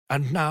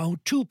And now,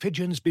 two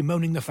pigeons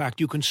bemoaning the fact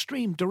you can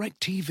stream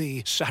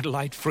DirecTV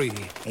satellite-free.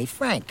 Hey,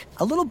 Frank,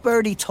 a little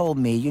birdie told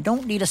me you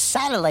don't need a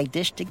satellite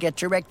dish to get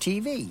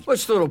DirecTV.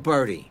 What's little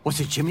birdie? Was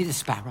it Jimmy the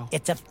Sparrow?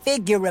 It's a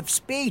figure of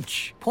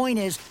speech. Point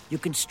is, you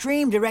can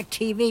stream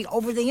DirecTV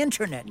over the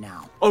internet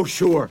now. Oh,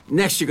 sure.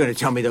 Next you're going to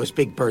tell me those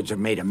big birds are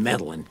made of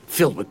metal and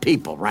filled with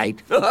people,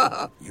 right?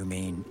 You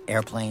mean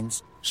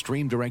airplanes?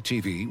 Stream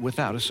DirecTV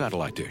without a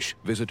satellite dish.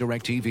 Visit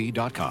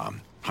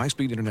DirecTV.com.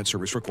 High-speed internet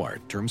service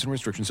required. Terms and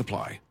restrictions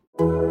apply.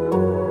 All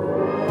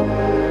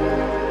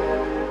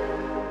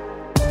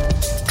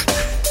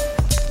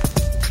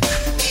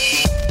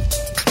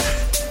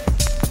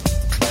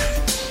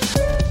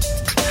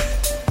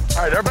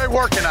right, everybody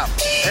working up.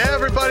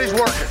 Everybody's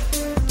working.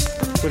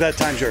 With that,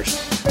 time's yours.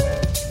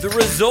 The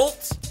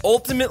result,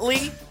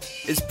 ultimately,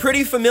 is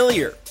pretty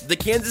familiar. The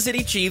Kansas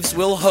City Chiefs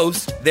will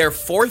host their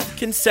fourth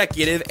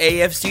consecutive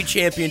AFC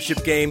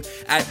Championship game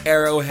at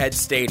Arrowhead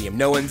Stadium.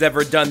 No one's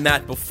ever done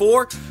that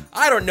before.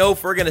 I don't know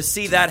if we're going to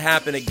see that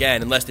happen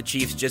again, unless the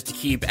Chiefs just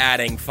keep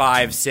adding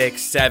 5,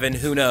 6, 7,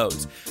 who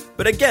knows.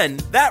 But again,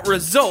 that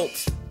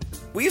result,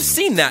 we've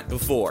seen that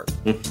before.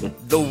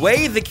 The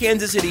way the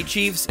Kansas City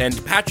Chiefs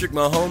and Patrick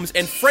Mahomes,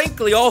 and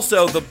frankly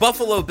also the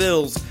Buffalo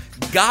Bills,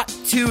 got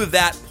to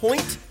that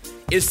point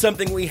is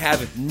something we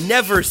have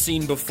never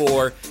seen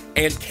before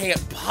and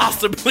can't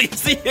possibly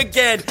see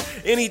again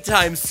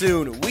anytime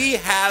soon. We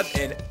have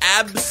an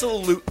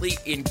absolutely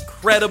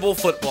incredible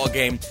football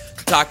game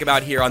to talk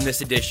about here on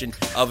this edition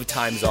of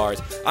Time's Ours.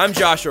 I'm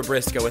Joshua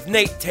Briscoe with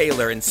Nate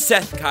Taylor and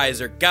Seth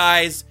Kaiser.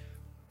 Guys,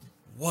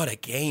 what a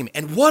game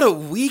and what a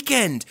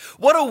weekend.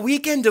 What a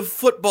weekend of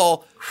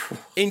football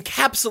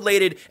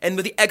encapsulated and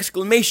with the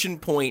exclamation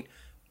point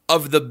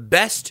of the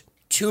best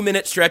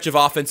 2-minute stretch of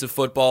offensive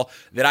football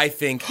that I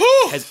think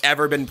has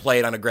ever been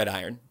played on a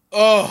gridiron.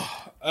 Look,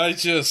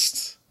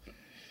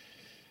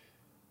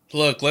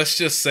 let's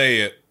just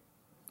say it.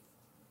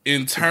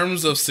 In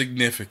terms of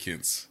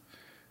significance,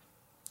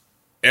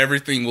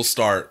 everything will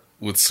start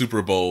with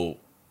Super Bowl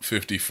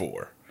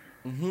 54.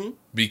 Mm-hmm.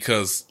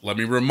 Because, let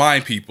me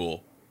remind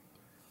people,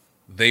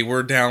 they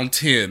were down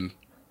 10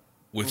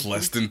 with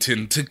less than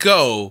 10 to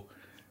go,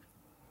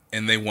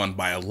 and they won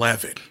by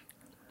 11.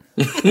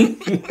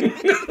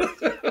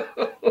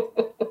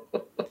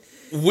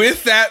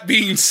 With that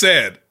being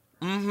said,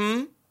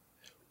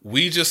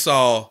 we just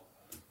saw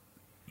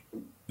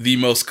the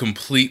most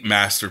complete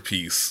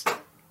masterpiece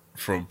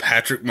from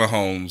Patrick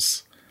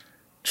Mahomes,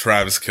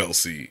 Travis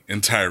Kelce,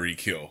 and Tyreek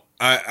Hill.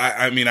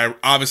 I mean, I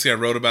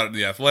wrote about it in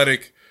The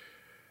Athletic.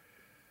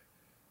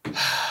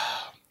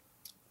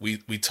 We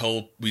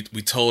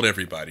told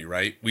everybody,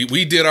 right?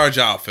 We did our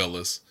job,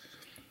 fellas.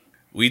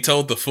 We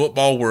told the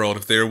football world,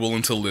 if they're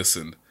willing to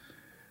listen,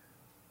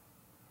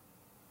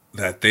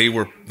 that they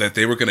were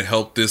going to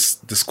help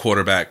this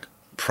quarterback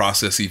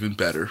process even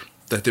better,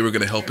 that they were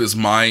going to help his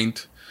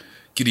mind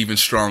get even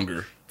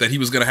stronger, that he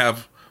was going to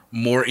have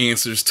more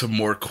answers to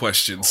more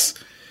questions.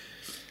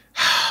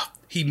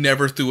 He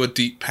never threw a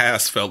deep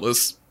pass,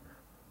 fellas.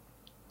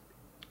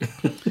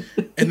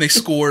 And they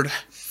scored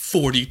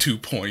 42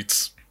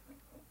 points.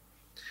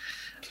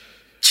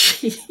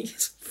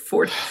 Jeez,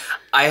 40.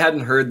 I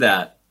hadn't heard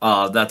that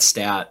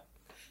stat.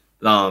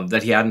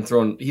 That he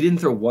didn't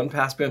throw one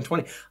pass beyond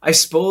 20. I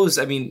suppose,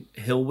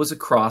 Hill was a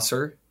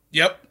crosser.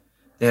 Yep.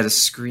 They had a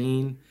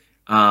screen.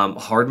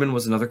 Hardman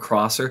was another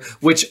crosser,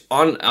 which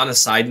on a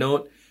side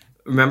note,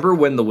 remember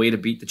when the way to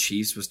beat the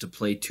Chiefs was to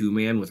play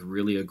 2-man with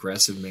really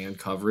aggressive man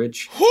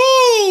coverage?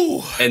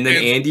 Whoo! And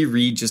then Andy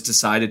Reid just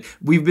decided,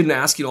 we've been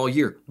asking all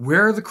year,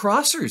 where are the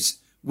crossers?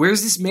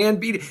 Where's this man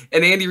beating?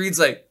 And Andy Reid's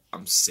like,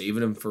 I'm saving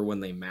them for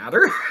when they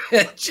matter.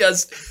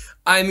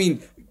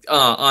 On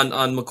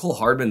Mecole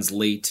Hardman's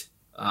late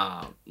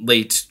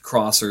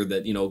crosser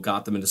that,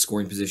 got them into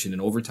scoring position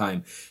in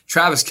overtime,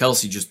 Travis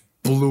Kelce just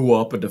blew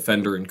up a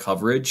defender in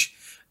coverage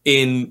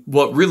in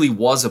what really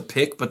was a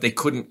pick, but they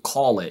couldn't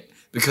call it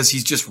because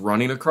he's just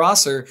running a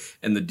crosser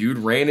and the dude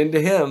ran into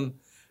him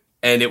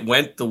and it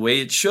went the way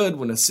it should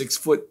when a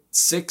 6'6",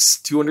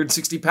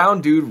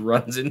 260-pound dude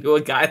runs into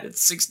a guy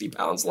that's 60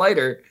 pounds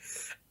lighter.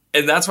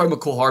 And that's why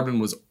Mecole Hardman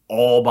was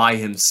all by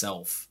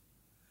himself.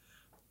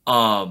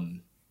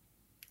 I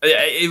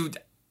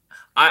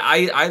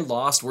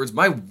lost words.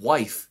 My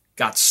wife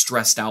got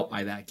stressed out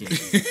by that game.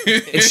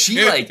 And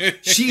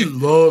she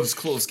loves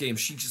close games.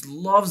 She just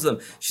loves them.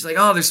 She's like,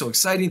 oh, they're so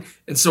exciting.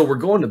 And so we're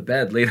going to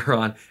bed later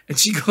on. And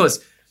she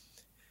goes,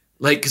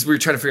 because we were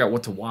trying to figure out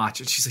what to watch.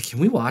 And she's like, can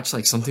we watch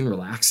something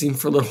relaxing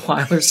for a little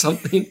while or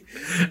something?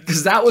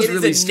 Because that was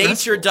really stressful. It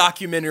is a nature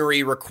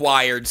documentary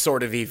required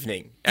sort of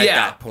evening at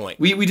that point.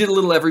 We did a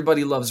little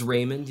Everybody Loves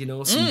Raymond,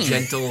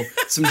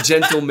 some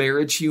gentle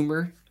marriage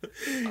humor.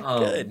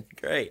 Good,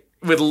 great.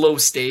 With low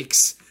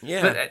stakes.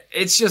 Yeah. But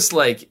it's just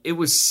it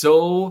was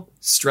so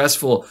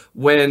stressful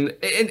and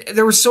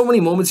there were so many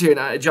moments here.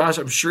 And Josh,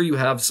 I'm sure you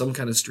have some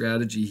kind of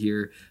strategy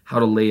here, how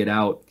to lay it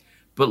out.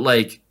 But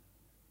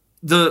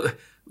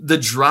the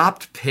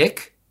dropped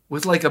pick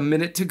with a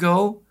minute to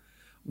go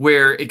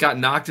where it got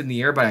knocked in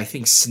the air by, I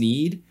think,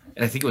 Snead,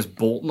 and I think it was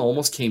Bolton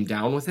almost came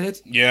down with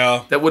it.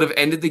 Yeah. That would have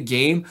ended the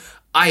game.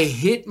 I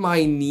hit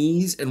my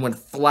knees and went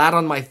flat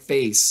on my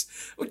face.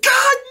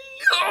 God,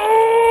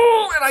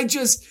 no! And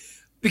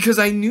because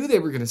I knew they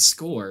were going to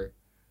score.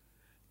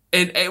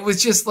 And it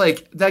was just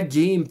like, that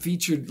game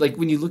featured, like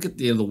when you look at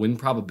the win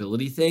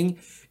probability thing,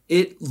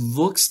 it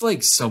looks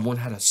like someone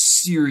had a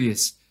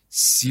serious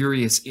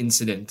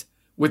incident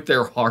with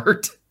their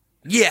heart.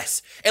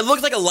 Yes, it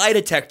looked like a lie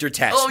detector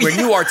test where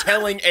you are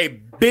telling a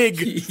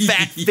big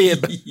fat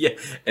fib. Yeah,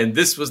 and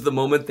this was the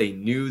moment they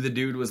knew the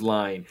dude was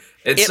lying.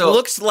 And it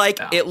looks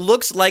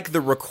like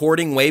the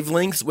recording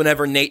wavelengths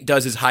whenever Nate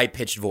does his high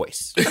pitched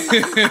voice.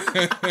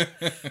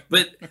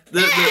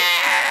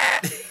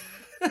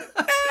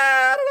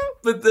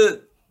 But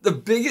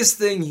the biggest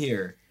thing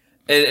here,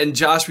 and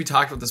Josh, we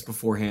talked about this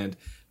beforehand.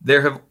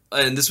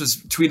 And this was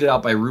tweeted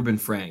out by Ruben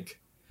Frank.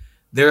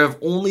 There have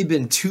only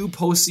been 2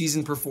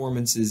 postseason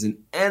performances in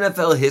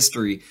NFL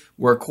history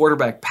where a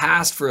quarterback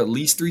passed for at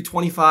least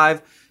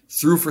 325,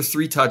 threw for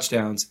 3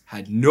 touchdowns,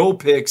 had no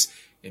picks,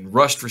 and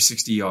rushed for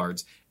 60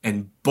 yards.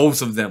 And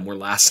both of them were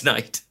last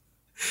night.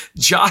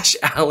 Josh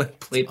Allen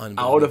played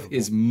out of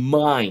his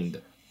mind.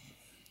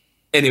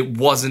 And it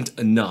wasn't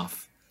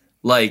enough.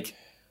 Like,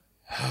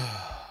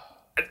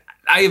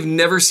 I have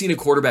never seen a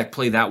quarterback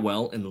play that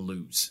well and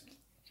lose.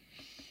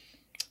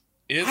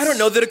 I don't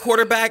know that a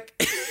quarterback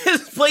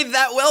has played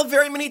that well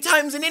very many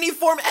times in any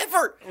form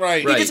ever.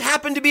 Right. He just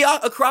happened to be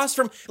across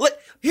from...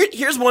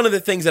 Here's one of the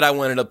things that I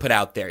wanted to put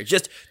out there,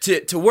 just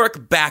to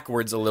work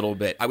backwards a little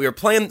bit. We were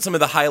playing some of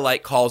the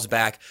highlight calls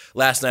back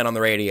last night on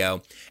the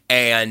radio,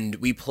 and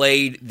we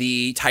played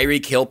the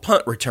Tyreek Hill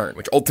punt return,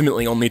 which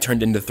ultimately only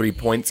turned into 3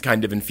 points,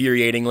 kind of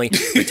infuriatingly.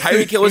 But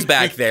Tyreek Hill was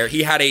back there.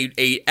 He had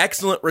a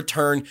excellent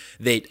return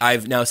that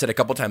I've now said a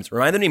couple times.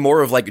 Reminded me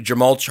more of like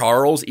Jamal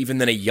Charles, even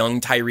than a young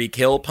Tyreek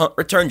Hill punt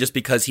return, just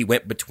because he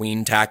went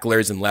between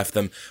tacklers and left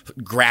them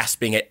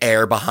grasping at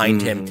air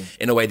behind him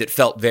in a way that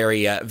felt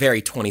very,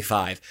 very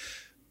 25.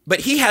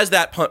 But he has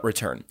that punt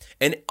return.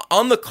 And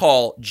on the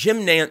call, Jim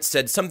Nantz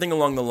said something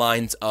along the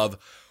lines of,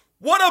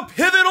 "What a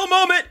pivotal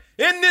moment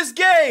in this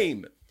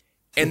game."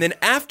 And then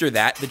after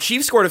that, the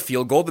Chiefs scored a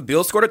field goal, the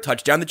Bills scored a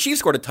touchdown, the Chiefs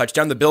scored a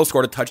touchdown, the Bills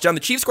scored a touchdown,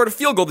 the Chiefs scored a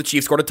field goal, the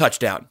Chiefs scored a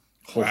touchdown.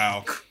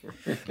 Wow.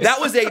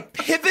 That was a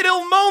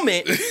pivotal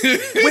moment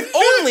with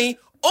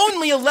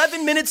only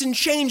 11 minutes and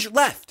change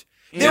left.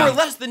 There were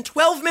less than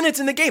 12 minutes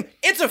in the game.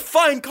 It's a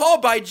fine call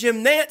by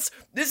Jim Nantz.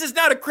 This is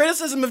not a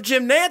criticism of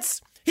Jim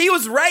Nantz. He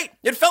was right.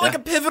 It felt like a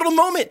pivotal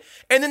moment.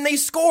 And then they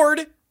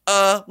scored,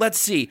 let's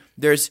see,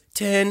 there's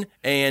 10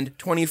 and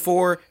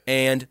 24,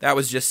 and that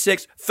was just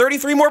 6.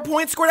 33 more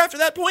points scored after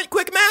that point.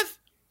 Quick math.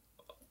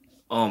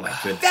 Oh my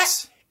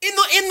goodness.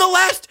 In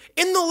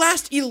the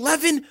last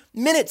 11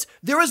 minutes,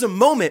 there was a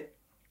moment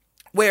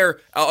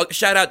where,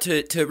 shout out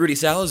to Rudy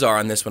Salazar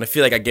on this one. I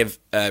feel like I give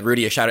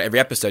Rudy a shout out every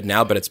episode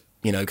now, but it's,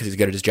 because he's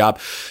good at his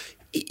job.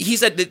 He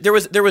said that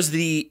there was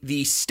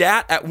the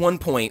stat at one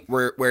point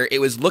where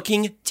it was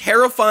looking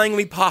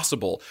terrifyingly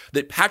possible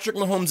that Patrick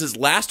Mahomes'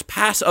 last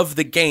pass of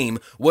the game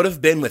would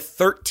have been with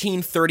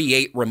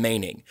 13:38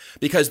 remaining,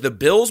 because the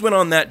Bills went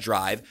on that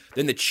drive,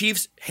 then the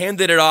Chiefs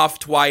handed it off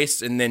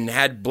twice, and then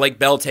had Blake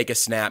Bell take a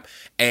snap,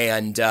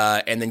 and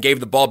then gave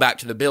the ball back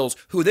to the Bills,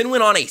 who then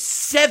went on a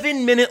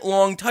 7-minute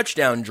long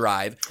touchdown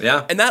drive.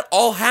 Yeah. And that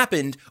all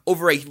happened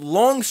over a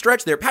long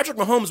stretch there. Patrick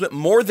Mahomes went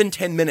more than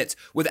 10 minutes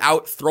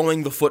without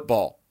throwing the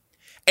football,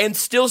 and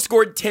still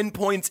scored 10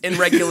 points in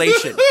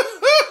regulation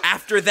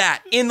after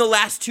that in the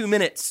last 2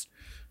 minutes.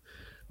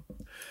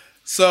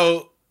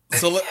 So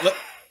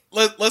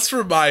let's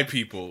remind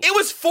people. It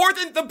was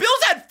the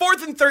Bills had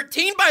 4th and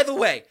 13, by the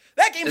way.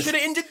 That game should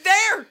have ended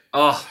there.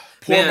 Oh,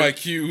 Poor Mike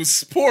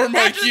Hughes. Poor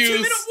Mike After the Hughes.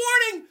 2-minute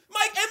warning,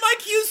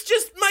 Mike Hughes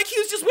just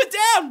went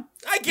down.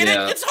 I get it.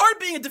 It's hard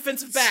being a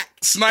defensive back.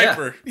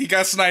 Sniper. Yeah. He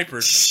got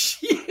snipers.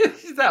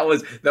 that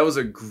was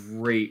a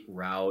great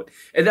route.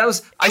 And that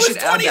was, I should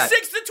add that. It was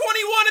 26 to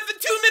 21 at the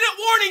 2-minute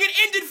warning. It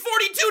ended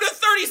 42 to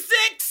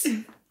 36.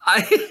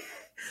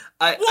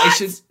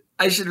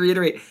 I should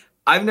reiterate,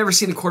 I've never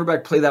seen a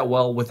quarterback play that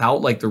well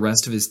without like the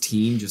rest of his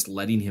team just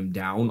letting him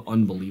down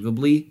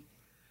unbelievably.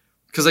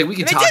 Because like we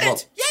could talk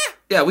about,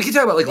 yeah, we could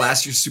talk about like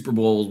last year's Super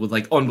Bowl with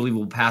like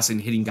unbelievable passing,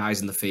 hitting guys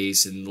in the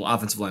face, and the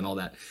offensive line, all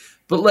that.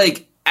 But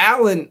like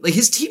Allen, like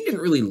his team didn't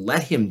really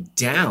let him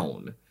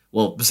down.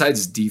 Well, besides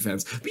his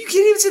defense, but you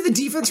can't even say the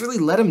defense really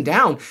let him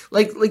down.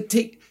 Like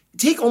take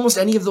almost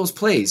any of those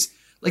plays,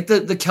 like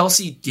the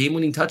Kelsey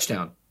game-winning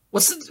touchdown.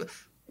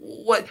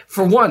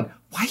 For one,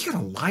 why you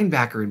got a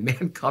linebacker in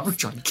man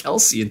coverage on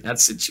Kelsey in that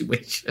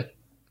situation?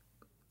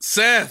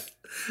 Seth,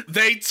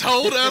 they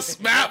told us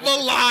Matt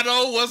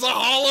Milano was a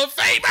Hall of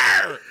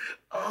Famer.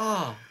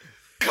 Oh,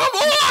 come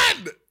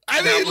on!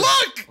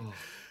 Look.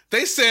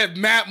 They said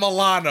Matt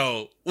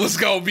Milano was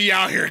going to be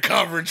out here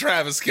covering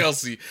Travis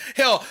Kelce.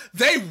 Hell,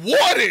 they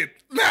wanted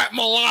Matt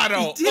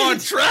Milano on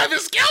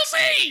Travis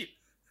Kelce.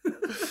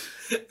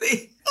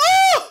 They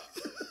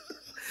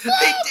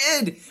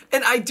did.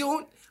 And I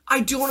I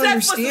don't Seth,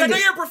 understand listen, I know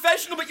it. you're a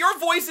professional, but your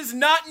voice is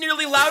not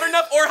nearly loud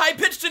enough or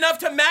high-pitched enough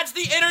to match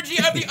the energy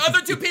of the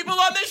other two people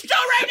on this show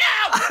right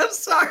now! I'm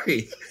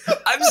sorry.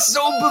 I'm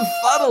so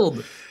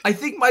befuddled. I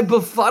think my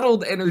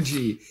befuddled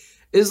energy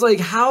is like,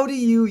 how do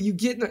you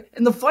get in?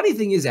 And the funny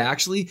thing is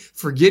actually,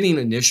 for getting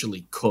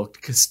initially cooked,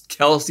 because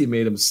Kelsey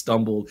made him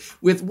stumble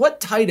with what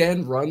tight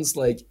end runs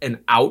like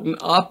an out and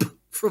up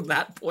from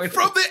that point.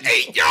 From the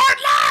 8-yard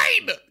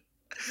line!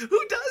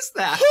 Who does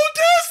that? Who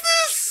does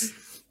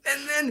this?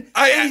 And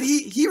then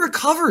he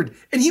recovered,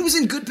 and he was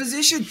in good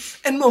position.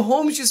 And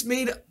Mahomes just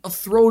made a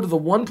throw to the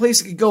one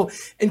place it could go,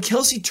 and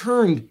Kelsey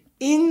turned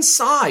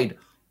inside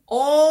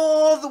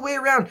all the way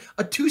around,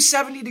 a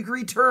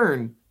 270-degree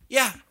turn.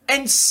 Yeah.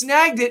 And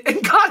snagged it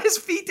and got his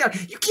feet down.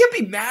 You can't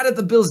be mad at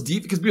the Bills'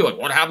 defense because people are like,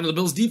 what happened to the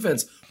Bills'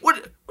 defense?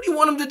 What do you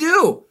want them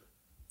to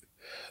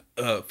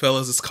do?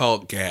 Fellas, it's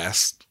called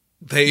gassed.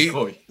 They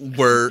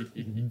were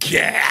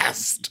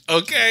gassed.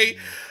 Okay.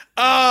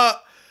 I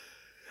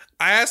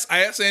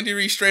asked Andy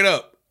Reid straight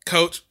up,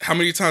 Coach, how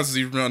many times has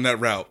he run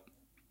that route?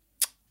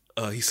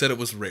 He said it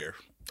was rare.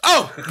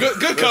 Oh,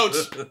 good coach.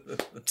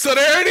 So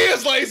there it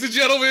is, ladies and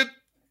gentlemen.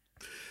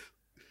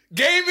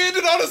 Game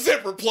ended on a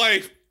zipper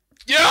play.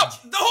 Yep.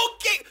 The whole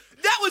game.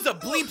 That was a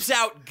bleeps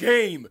out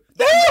game.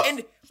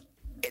 And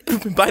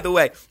by the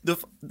way,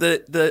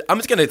 the I'm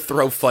just gonna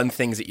throw fun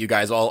things at you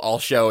guys all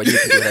show, and you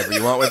can do whatever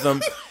you want with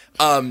them.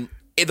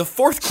 In the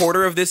fourth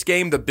quarter of this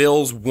game, the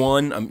Bills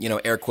won.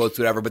 Air quotes,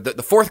 whatever. But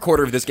the fourth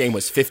quarter of this game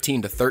was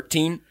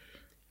 15-13.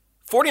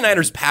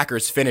 49ers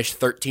Packers finished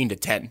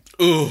 13-10.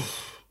 Ooh.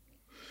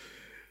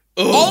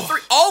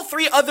 All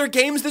three other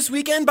games this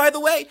weekend, by the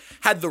way,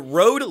 had the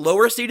road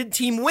lower-seeded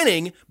team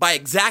winning by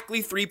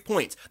exactly 3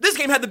 points. This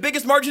game had the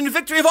biggest margin of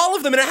victory of all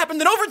of them, and it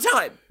happened in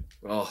overtime.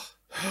 Oh,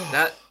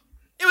 that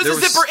it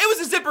was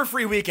a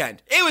zipper-free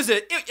weekend.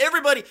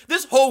 Everybody.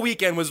 This whole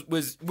weekend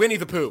was Winnie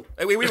the Pooh.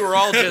 We were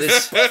all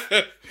just.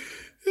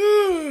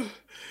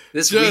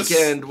 This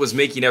weekend was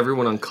making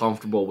everyone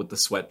uncomfortable with the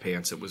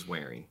sweatpants it was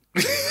wearing.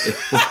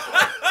 Yes,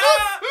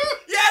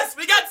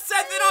 we got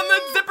Seth in on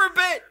the zipper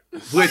bit.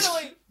 Which.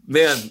 Finally.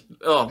 Man,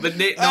 but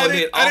Nate, I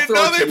didn't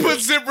know they put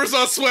it. zippers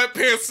on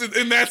sweatpants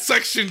in that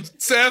section,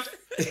 Seth.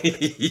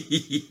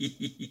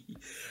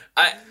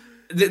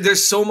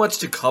 There's so much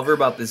to cover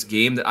about this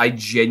game that I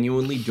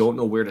genuinely don't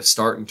know where to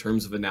start in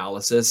terms of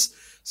analysis.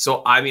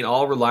 So, I mean,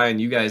 I'll rely on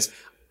you guys.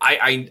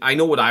 I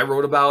know what I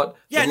wrote about.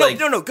 Yeah,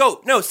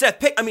 no, Seth,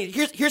 pick. I mean,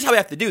 here's how we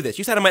have to do this.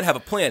 You said I might have a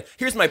plan.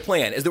 Here's my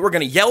plan, is that we're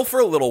going to yell for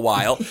a little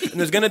while, and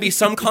there's going to be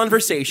some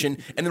conversation,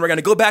 and then we're going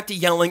to go back to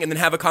yelling, and then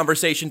have a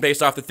conversation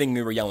based off the thing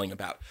we were yelling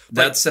about.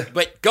 But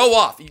go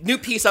off. New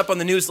piece up on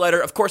the newsletter.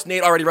 Of course,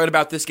 Nate already wrote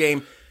about this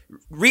game.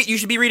 You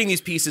should be reading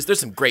these pieces. There's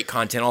some great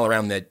content all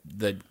around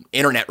the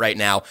internet right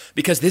now,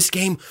 because this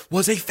game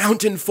was a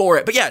fountain for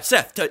it. But yeah,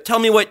 Seth, tell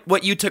me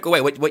what you took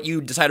away, what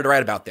you decided to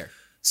write about there.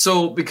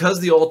 So, because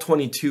the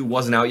All-22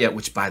 wasn't out yet,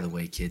 which, by the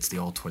way, kids, the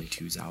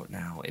All-22 is out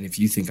now. And if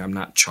you think I'm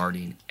not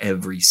charting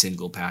every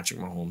single Patrick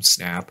Mahomes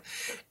snap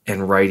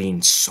and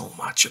writing so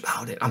much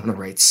about it, I'm going to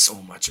write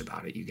so much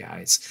about it, you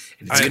guys.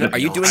 And are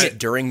you doing it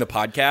during the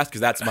podcast?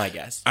 Because that's my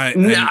guess. I'm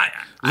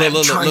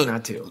trying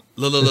not to.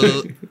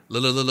 Look.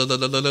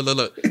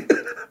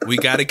 We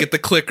got to get the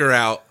clicker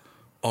out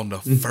on the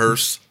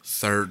first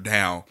third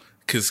down.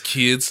 Because,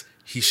 kids,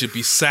 he should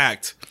be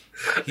sacked.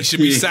 He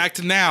should be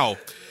sacked now.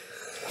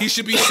 He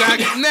should be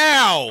sacked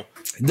now.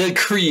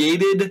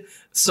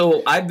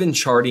 So I've been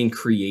charting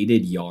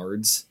created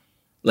yards,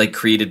 like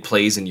created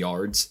plays and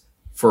yards,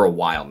 for a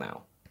while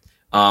now.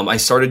 I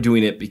started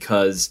doing it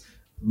because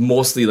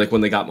mostly like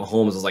when they got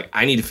Mahomes, I was like,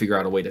 I need to figure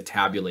out a way to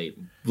tabulate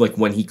like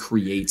when he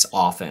creates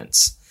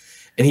offense.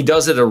 And he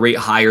does it at a rate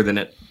higher than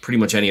at pretty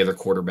much any other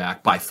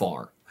quarterback by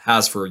far,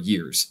 has for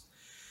years.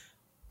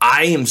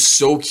 I am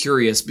so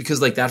curious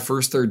because like that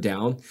first third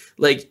down,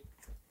 like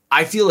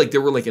I feel like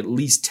there were like at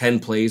least 10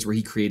 plays where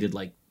he created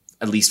like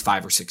at least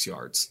 5 or 6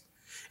 yards.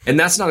 And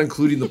that's not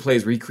including the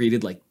plays where he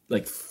created like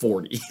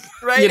 40.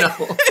 Right. You know?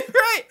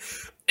 Right.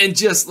 And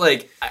just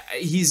like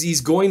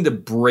he's going to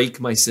break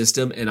my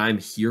system and I'm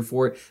here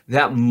for it.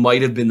 That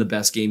might have been the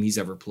best game he's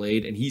ever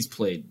played. And he's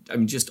played, I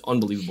mean, just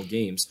unbelievable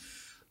games.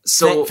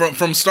 So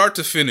from start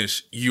to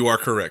finish, you are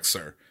correct,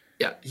 sir.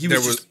 Yeah,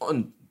 there was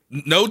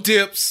no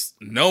dips,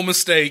 no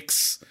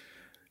mistakes,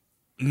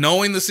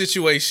 knowing the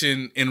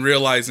situation and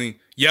realizing,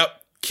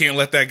 yep, cannot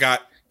let that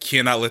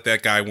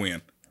guy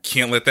win.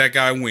 Can't let that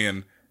guy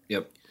win.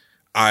 Yep.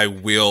 I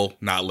will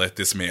not let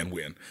this man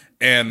win.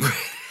 And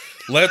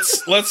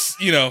let's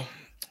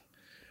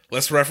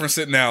reference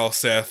it now,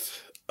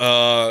 Seth.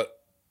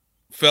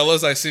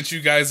 Fellas, I sent you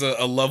guys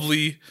a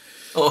lovely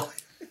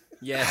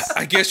yes.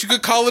 I guess you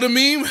could call it a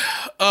meme.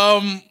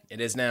 It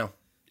is now.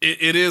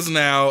 It is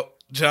now.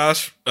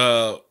 Josh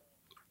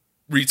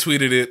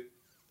retweeted it.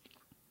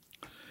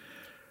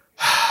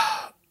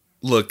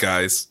 Look,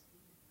 guys,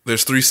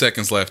 there's 3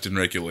 seconds left in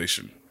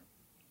regulation.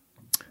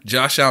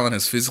 Josh Allen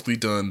has physically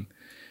done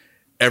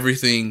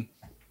everything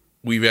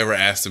we've ever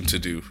asked him to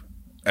do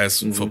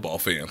as football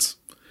fans.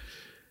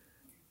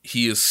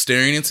 He is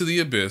staring into the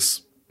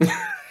abyss.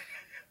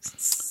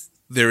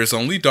 There is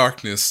only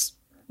darkness.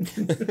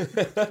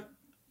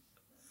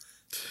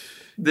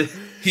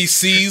 He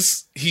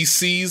sees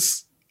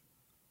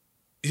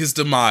his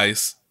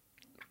demise,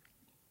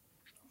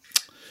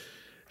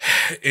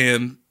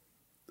 and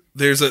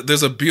there's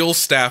a Bill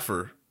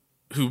staffer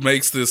who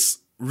makes this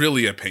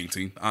really a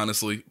painting.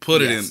 Honestly,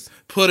 put it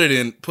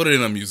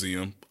in a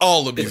museum.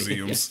 All the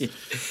museums.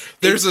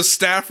 There's a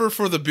staffer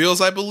for the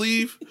Bills, I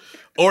believe,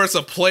 or it's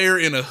a player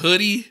in a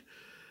hoodie,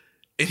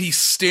 and he's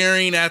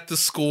staring at the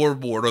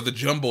scoreboard or the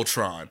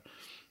jumbotron,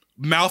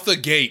 mouth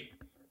agape,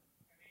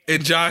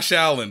 and Josh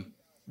Allen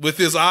with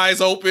his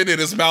eyes open and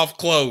his mouth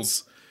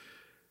closed,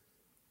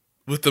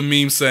 with the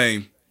meme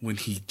saying, "When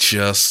he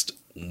just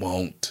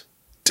won't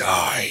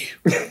die."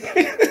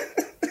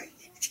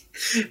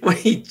 When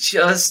he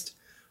just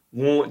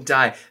won't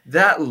die.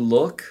 That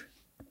look,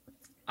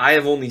 I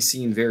have only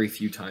seen very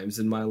few times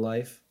in my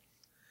life.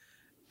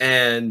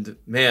 And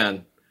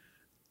man,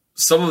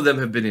 some of them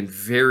have been in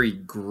very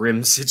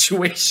grim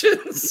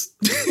situations.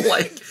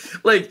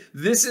 like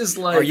this is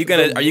like. Are you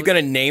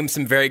gonna name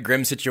some very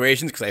grim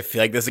situations? Because I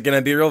feel like this is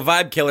gonna be a real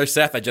vibe killer,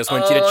 Seth. I just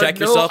want you to check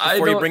yourself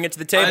before you bring it to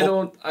the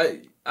table.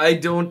 I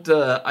don't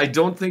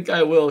think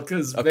I will.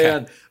 Because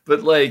man,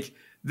 but like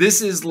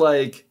this is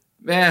like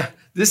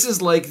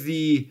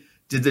the.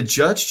 Did the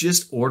judge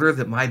just order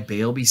that my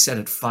bail be set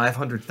at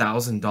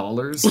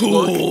 $500,000?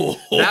 Look,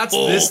 that's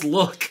this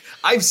look.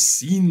 I've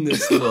seen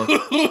this look.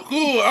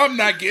 I'm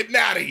not getting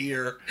out of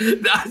here.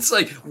 That's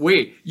like,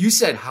 wait, you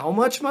said how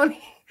much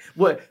money?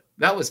 What?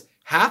 That was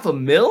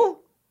 $500,000?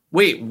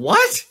 Wait,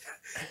 what?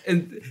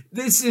 And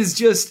this is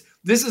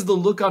the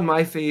look on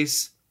my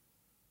face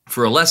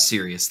for a less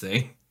serious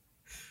thing.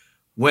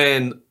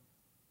 When,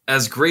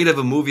 as great of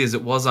a movie as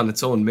it was on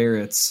its own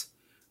merits,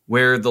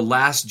 where The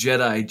Last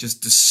Jedi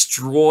just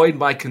destroyed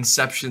my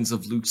conceptions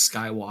of Luke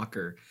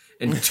Skywalker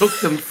and took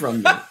them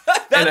from me.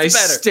 And I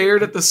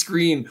stared at the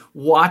screen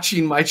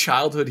watching my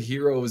childhood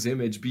hero's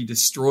image be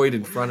destroyed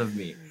in front of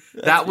me.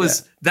 That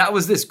was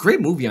this great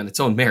movie on its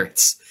own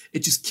merits.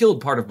 It just killed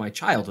part of my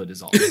childhood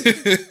is all.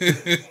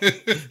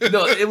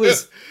 No,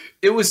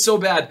 it was so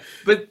bad.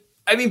 But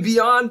I mean,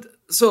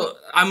 so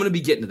I'm going to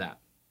be getting to that.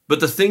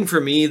 But the thing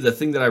for me, the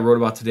thing that I wrote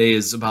about today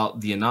is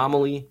about the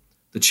anomaly,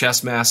 the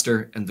chess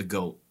master, and the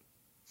GOAT.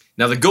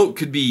 Now, the GOAT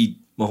could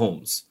be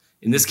Mahomes.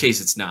 In this case,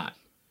 it's not.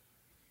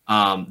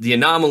 The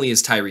anomaly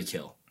is Tyreek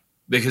Hill,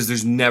 because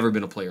there's never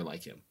been a player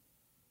like him.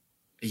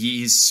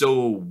 He's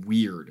so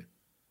weird.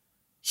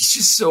 He's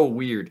just so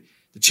weird.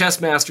 The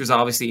chess master is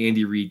obviously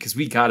Andy Reid, because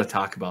we got to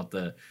talk about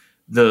the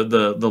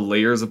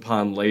layers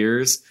upon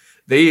layers.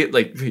 They,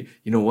 like,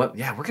 you know what?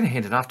 Yeah, we're going to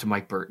hand it off to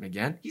Mike Burton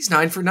again. He's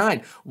 9 for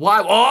 9.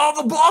 Why? Oh,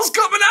 the ball's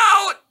coming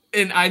out!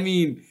 And, I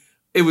mean,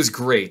 it was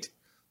great.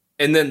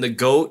 And then the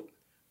GOAT,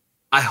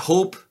 I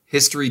hope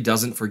history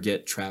doesn't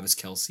forget Travis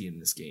Kelce in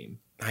this game.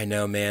 I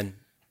know, man.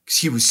 Because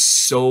he was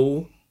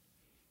so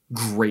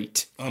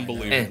great.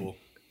 Unbelievable.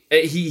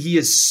 And he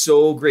is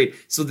so great.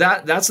 So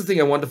that's the thing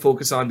I wanted to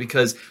focus on,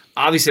 because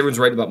obviously everyone's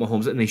right about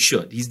Mahomes, and they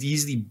should.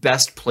 He's the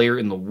best player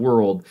in the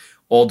world,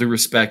 all due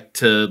respect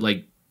to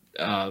like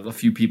a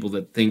few people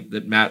that think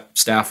that Matt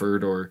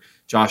Stafford or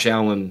Josh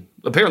Allen.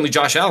 Apparently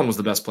Josh Allen was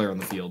the best player on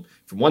the field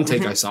from one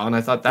take I saw, and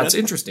I thought that's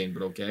interesting,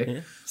 but okay.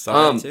 Yeah,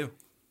 saw that too.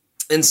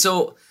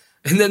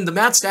 And then the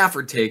Matt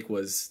Stafford take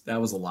was a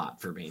lot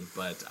for me,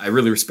 but I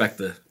really respect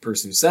the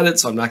person who said it,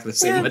 so I'm not going to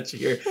say much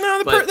here.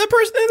 No,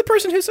 the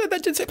person who said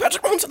that did say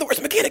Patrick Mahomes are the worst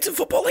mechanics in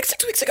football like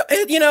 6 weeks ago.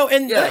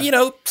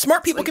 And,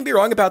 smart people can be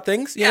wrong about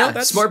things.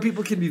 Smart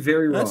people can be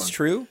very wrong. That's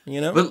true,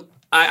 But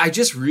I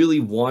just really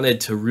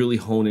wanted to really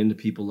hone into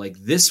people. Like,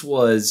 this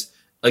was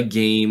a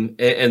game,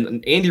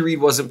 and Andy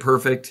Reid wasn't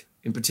perfect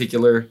in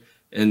particular,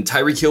 and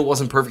Tyreek Hill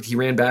wasn't perfect. He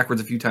ran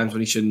backwards a few times when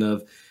he shouldn't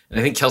have. And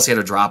I think Kelce had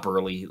a drop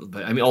early.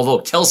 But I mean, although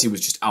Kelce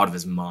was just out of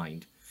his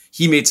mind,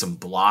 he made some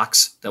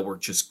blocks that were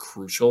just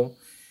crucial.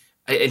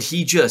 And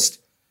he just,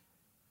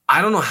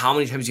 I don't know how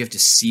many times you have to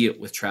see it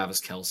with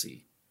Travis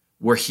Kelce,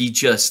 where he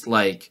just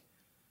like,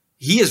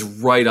 he is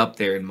right up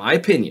there, in my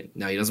opinion.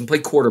 Now, he doesn't play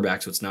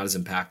quarterback, so it's not as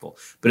impactful.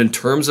 But in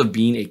terms of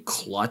being a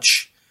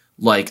clutch,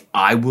 like,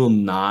 I will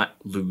not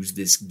lose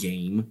this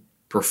game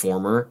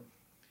performer,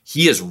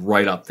 he is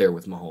right up there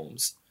with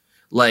Mahomes.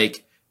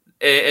 Like,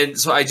 and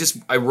so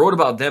I wrote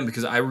about them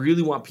because I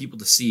really want people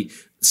to see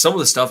some of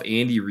the stuff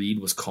Andy Reid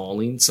was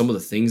calling, some of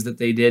the things that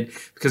they did,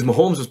 because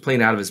Mahomes was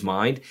playing out of his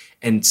mind,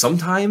 and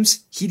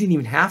sometimes he didn't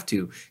even have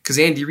to, because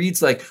Andy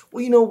Reid's like,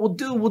 well,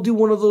 we'll do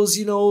one of those,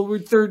 we're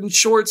third and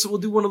short, so we'll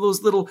do one of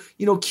those little,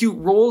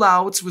 cute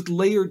rollouts with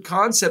layered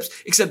concepts,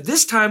 except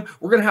this time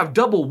we're going to have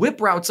double whip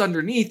routes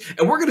underneath,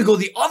 and we're going to go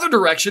the other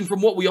direction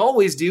from what we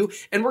always do,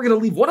 and we're going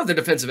to leave one of the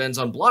defensive ends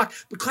on block,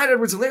 but Clyde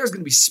Edwards-Helaire is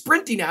going to be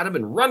sprinting at him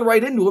and run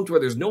right into him to where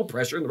there's no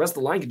pressure, and the rest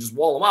of the line can just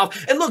wall him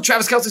off, and look,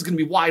 Travis Kelce's going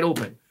to be wide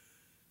open.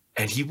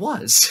 And he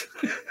was.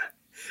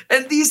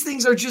 And these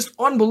things are just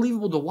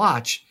unbelievable to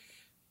watch.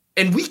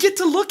 And we get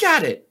to look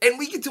at it. And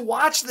we get to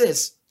watch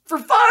this for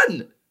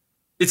fun.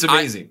 It's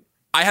amazing.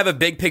 I have a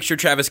big picture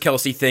Travis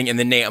Kelce thing, and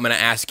then Nate, I'm going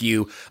to ask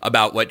you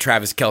about what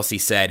Travis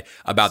Kelce said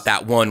about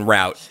that one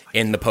route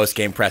in the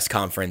post-game press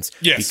conference.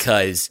 Yes.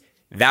 Because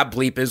that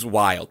bleep is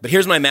wild. But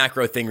here's my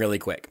macro thing really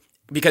quick.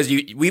 Because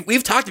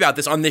we've talked about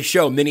this on this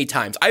show many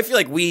times. I feel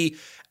like we,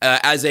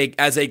 as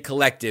a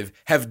collective,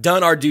 have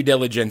done our due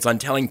diligence on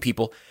telling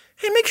people,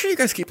 hey, make sure you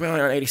guys keep an eye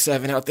on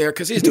 87 out there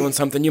because he's doing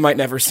something you might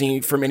never see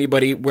from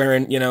anybody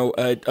wearing,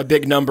 a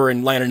big number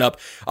and lining up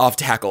off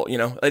tackle.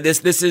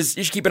 This is,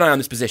 you should keep an eye on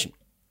this position.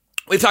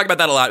 We've talked about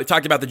that a lot. We've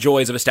talked about the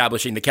joys of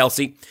establishing the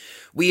Kelce.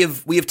 We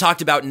have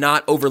talked about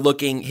not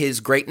overlooking his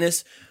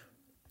greatness.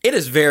 It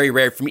is very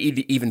rare for me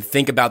to even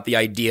think about the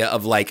idea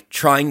of like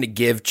trying to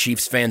give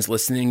Chiefs fans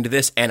listening to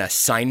this an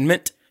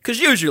assignment.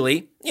 Because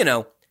usually,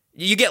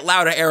 you get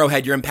loud at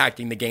Arrowhead, you're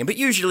impacting the game. But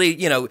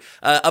usually,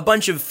 a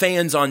bunch of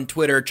fans on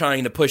Twitter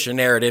trying to push a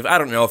narrative. I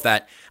don't know if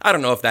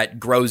that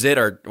grows it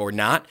or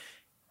not.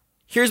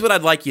 Here's what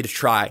I'd like you to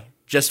try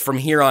just from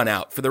here on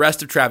out for the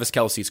rest of Travis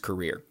Kelce's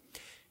career.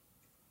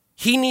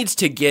 He needs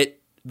to get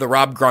the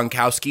Rob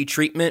Gronkowski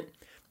treatment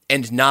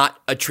and not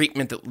a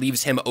treatment that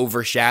leaves him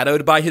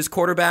overshadowed by his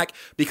quarterback,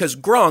 because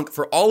Gronk,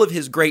 for all of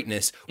his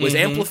greatness, was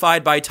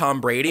amplified by Tom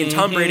Brady, and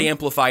Tom Brady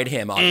amplified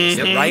him,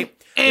 obviously, right?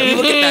 Now, we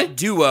look at that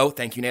duo.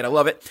 Thank you, Nate. I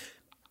love it.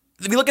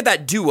 We look at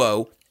that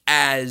duo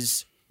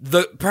as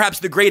perhaps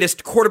the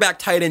greatest quarterback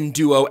tight end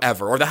duo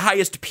ever, or the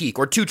highest peak,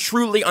 or two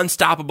truly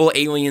unstoppable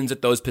aliens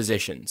at those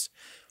positions.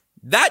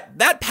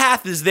 That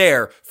path is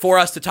there for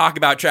us to talk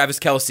about Travis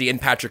Kelce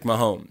and Patrick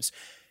Mahomes.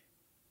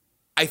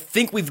 I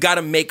think we've got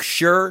to make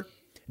sure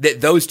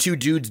that those two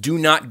dudes do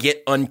not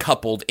get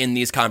uncoupled in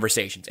these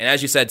conversations. And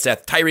as you said,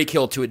 Seth, Tyreek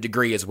Hill to a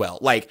degree as well.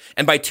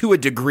 And by to a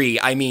degree,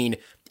 I mean,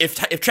 if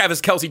Travis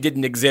Kelce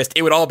didn't exist,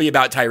 it would all be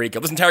about Tyreek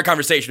Hill. This entire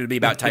conversation would be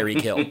about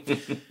Tyreek Hill.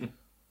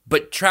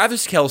 But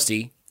Travis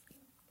Kelce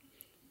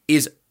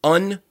is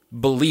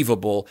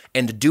unbelievable,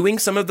 and doing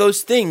some of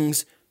those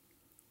things,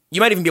 you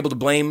might even be able to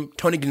blame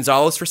Tony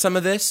Gonzalez for some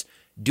of this,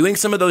 doing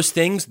some of those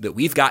things that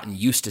we've gotten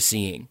used to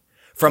seeing.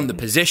 From the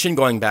position,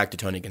 going back to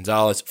Tony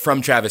Gonzalez,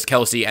 from Travis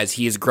Kelce as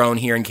he has grown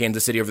here in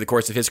Kansas City over the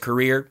course of his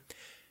career,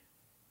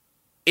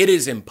 it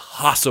is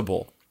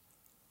impossible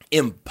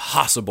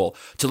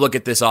to look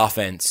at this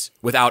offense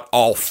without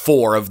all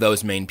four of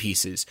those main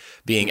pieces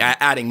being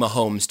adding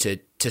Mahomes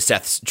to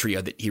Seth's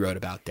trio that he wrote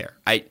about there.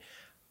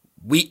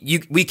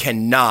 We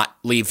cannot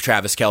leave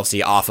Travis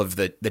Kelce off of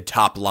the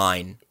top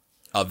line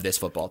of this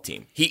football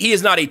team. He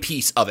is not a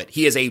piece of it.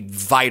 He is a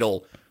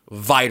vital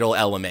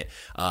element,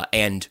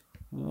 and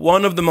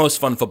one of the most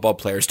fun football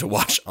players to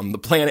watch on the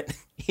planet.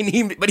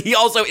 But he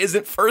also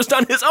isn't first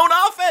on his own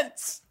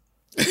offense.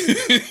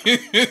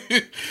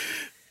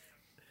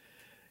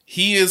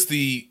 He is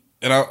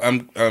and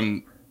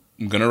I'm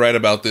gonna write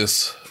about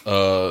this.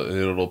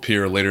 It'll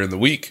appear later in the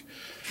week.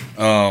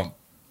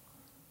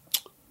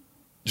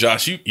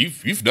 Josh,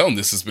 you've known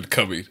this has been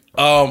coming.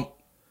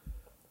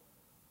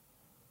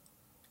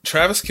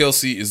 Travis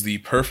Kelce is the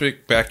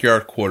perfect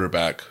backyard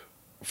quarterback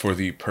for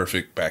the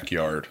perfect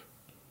backyard.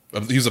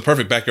 He's a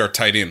perfect backyard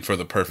tight end for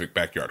the perfect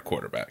backyard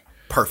quarterback.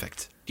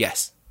 Perfect.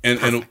 Yes.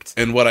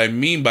 And what I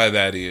mean by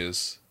that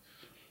is,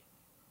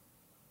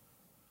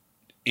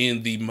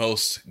 in the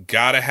most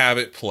gotta have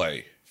it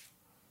play,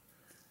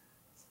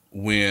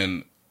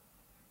 when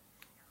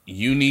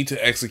you need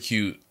to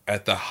execute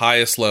at the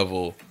highest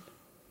level,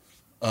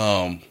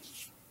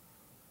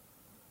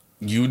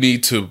 you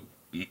need to,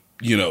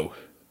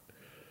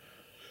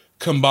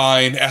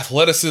 combine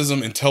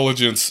athleticism,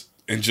 intelligence,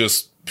 and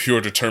just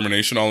pure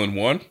determination all in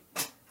one.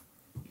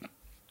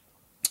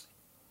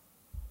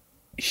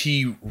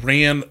 He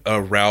ran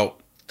a route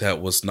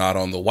that was not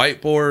on the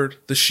whiteboard,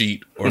 the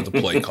sheet, or the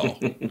play call.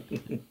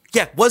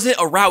 Yeah, wasn't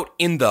a route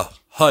in the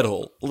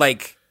huddle.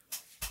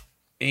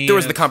 There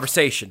was the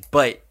conversation,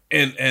 but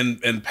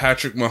and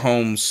Patrick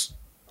Mahomes,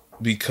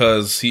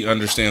 because he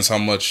understands how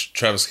much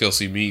Travis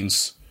Kelce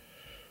means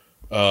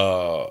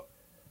to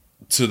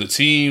the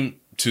team,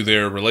 to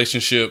their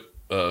relationship,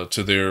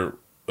 to their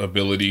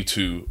ability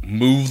to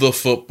move the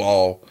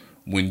football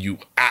when you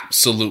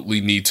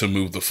absolutely need to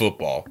move the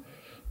football.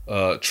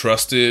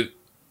 Trusted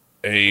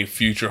a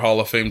future Hall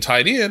of Fame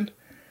tight end,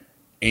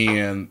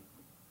 and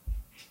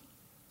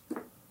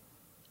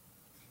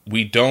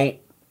we don't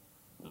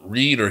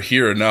read or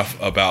hear enough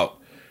about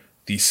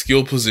the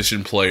skill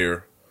position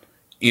player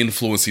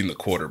influencing the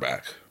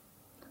quarterback.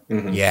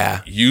 Mm-hmm.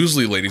 Yeah.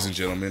 Usually, ladies and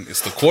gentlemen, it's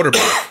the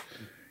quarterback,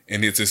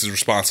 and it's his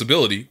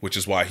responsibility, which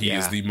is why he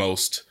is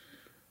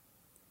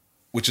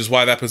which is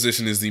why that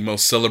position is the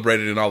most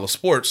celebrated in all of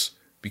sports,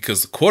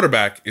 because the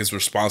quarterback is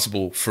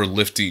responsible for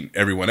lifting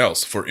everyone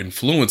else, for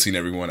influencing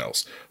everyone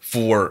else,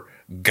 for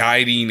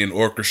guiding and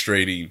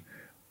orchestrating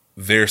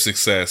their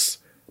success,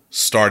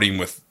 starting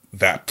with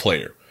that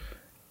player.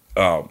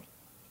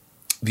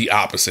 The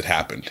opposite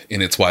happened,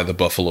 and it's why the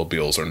Buffalo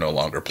Bills are no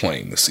longer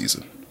playing this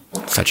season.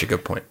 Such a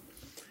good point.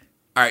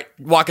 All right,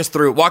 walk us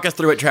through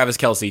what Travis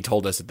Kelce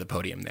told us at the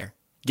podium there.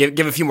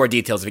 Give a few more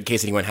details in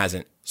case anyone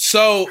hasn't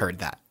heard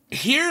that.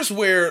 Here's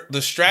where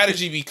the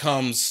strategy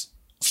becomes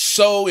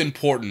so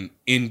important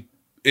in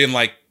in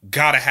like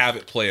gotta have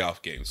it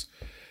playoff games.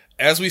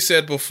 As we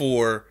said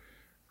before,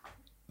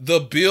 the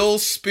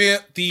Bills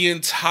spent the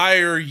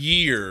entire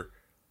year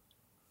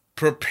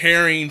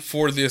preparing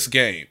for this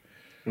game.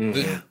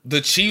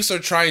 The Chiefs are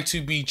trying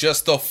to be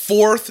just the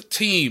 4th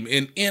team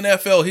in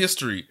NFL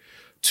history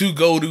to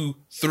go to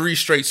 3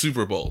 straight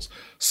Super Bowls.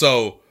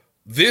 So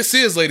this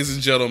is, ladies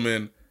and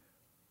gentlemen,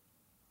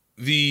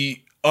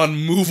 the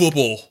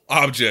unmovable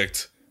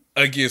object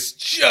against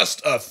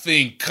just a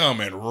thing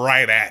coming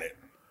right at it.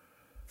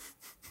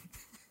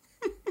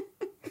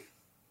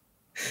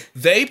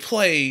 They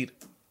played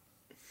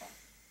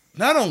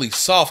not only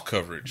soft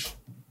coverage,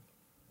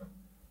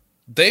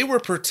 they were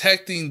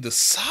protecting the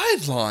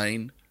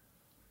sideline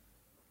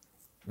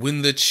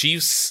when the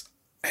Chiefs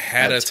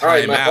had a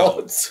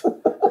timeout.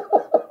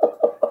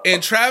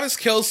 And Travis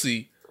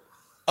Kelce,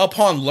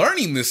 upon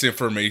learning this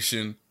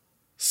information,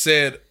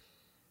 said,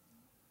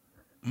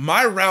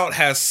 my route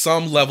has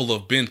some level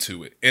of bend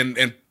to it.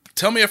 And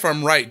tell me if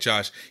I'm right,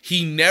 Josh.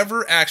 He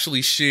never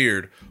actually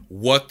shared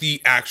what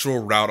the actual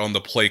route on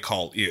the play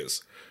call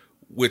is,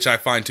 which I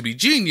find to be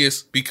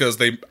genius because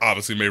they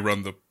obviously may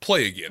run the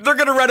play again. They're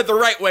going to run it the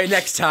right way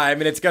next time,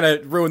 and it's going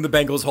to ruin the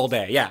Bengals' whole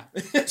day. Yeah.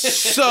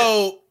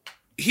 So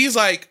he's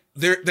like,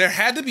 there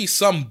had to be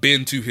some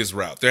bend to his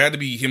route. There had to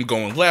be him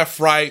going left,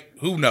 right,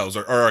 who knows,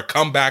 or a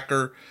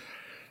comebacker.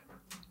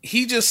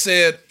 He just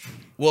said,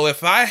 well, if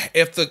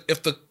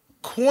the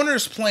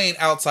corner's playing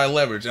outside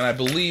leverage, and I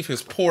believe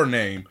his poor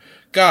name,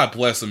 God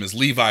bless him, is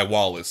Levi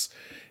Wallace.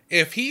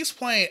 If he's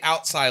playing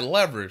outside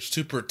leverage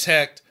to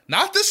protect,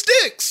 not the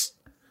sticks,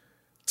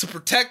 to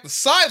protect the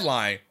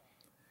sideline,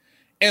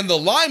 and the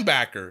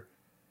linebacker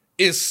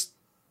is,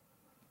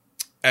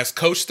 as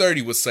Coach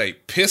 30 would say,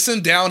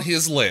 pissing down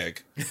his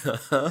leg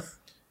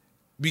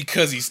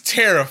because he's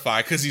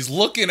terrified, because he's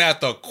looking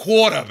at the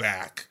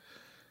quarterback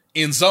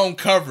in zone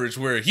coverage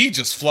where he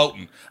just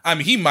floating. I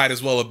mean, he might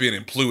as well have been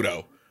in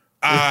Pluto.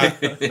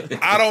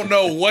 I don't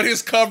know what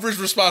his coverage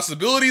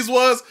responsibilities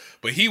was,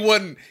 but he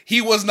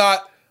was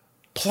not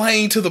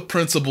playing to the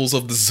principles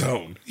of the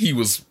zone he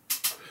was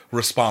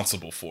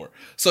responsible for.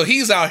 So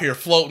he's out here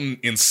floating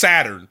in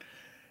Saturn,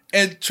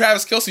 and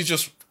Travis Kelce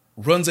just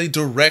runs a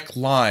direct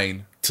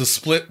line to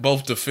split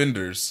both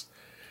defenders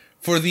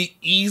for the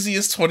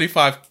easiest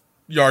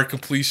 25-yard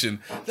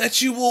completion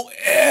that you will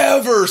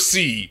ever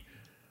see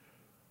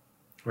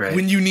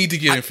when you need to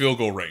get in field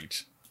goal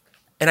range.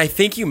 And I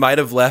think you might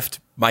have left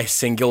my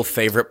single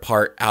favorite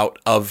part out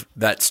of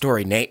that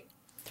story, Nate,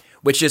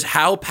 which is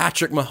how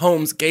Patrick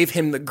Mahomes gave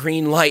him the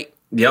green light.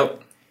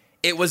 Yep.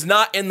 It was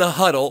not in the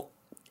huddle.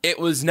 It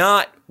was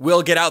not,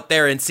 we'll get out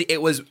there and see.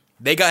 It was,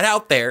 they got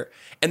out there,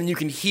 and then you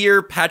can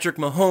hear Patrick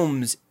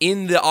Mahomes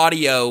in the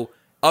audio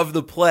of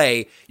the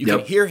play. You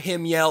can hear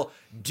him yell,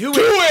 do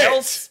it,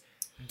 Kels.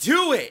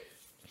 Do it.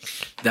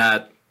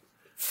 That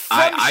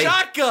From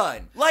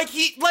shotgun.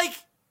 He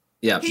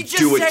just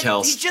do said, it,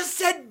 Kels. He just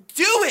said,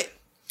 do it.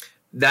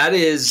 That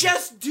is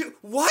just do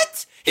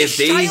what? If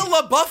they Shia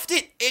LaBeouf'd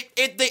it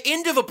at the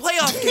end of a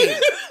playoff game.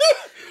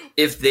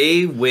 If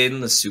they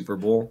win the Super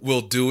Bowl,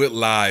 we'll do it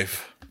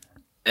live.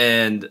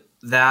 And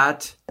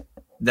that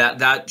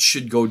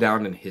should go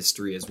down in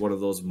history as one of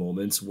those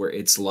moments where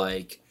it's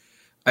like,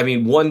 I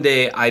mean, one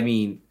day,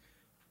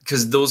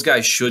 because those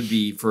guys should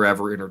be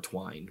forever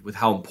intertwined with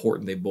how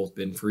important they've both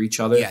been for each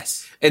other.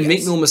 Yes. And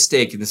make no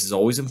mistake, and this is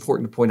always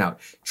important to point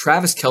out,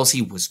 Travis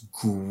Kelce was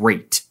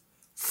great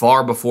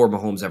far before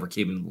Mahomes ever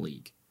came in the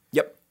league.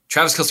 Yep.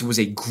 Travis Kelce was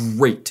a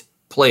great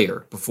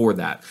player before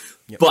that.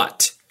 Yep.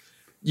 But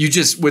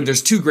when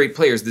there's two great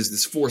players, there's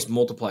this force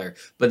multiplier.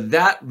 But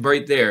that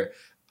right there,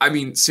 I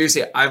mean,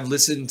 seriously, I've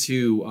listened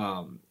to,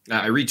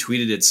 I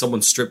retweeted it,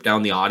 someone stripped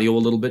down the audio a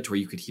little bit to where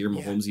you could hear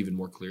Mahomes even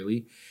more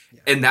clearly. Yeah.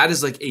 And that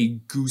is like a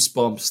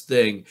goosebumps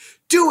thing.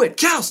 Do it,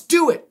 Kels,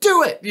 do it.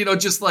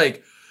 Just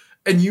like,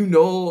 and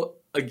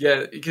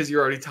again, because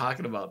you're already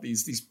talking about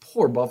these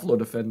poor Buffalo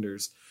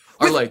defenders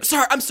are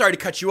I'm sorry to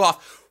cut you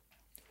off.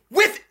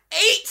 With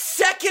 8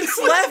 seconds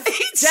left,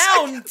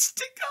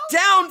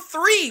 down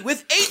 3,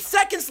 with 8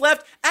 seconds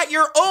left at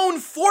your own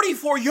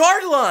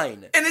 44-yard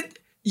line. And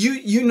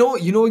you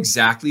know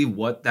exactly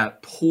what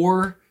that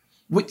poor,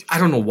 I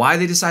don't know why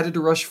they decided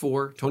to rush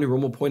for. Tony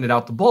Romo pointed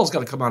out the ball's got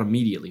to come out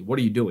immediately. What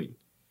are you doing?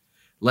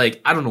 I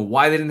don't know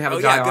why they didn't have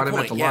a guy on him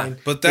at the line.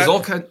 But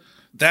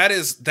that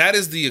is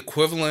the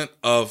equivalent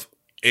of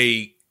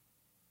a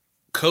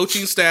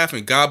coaching staff,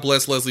 and God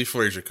bless Leslie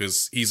Frazier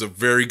because he's a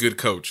very good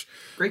coach.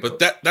 Great but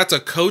coach. That's a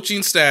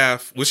coaching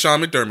staff with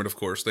Sean McDermott, of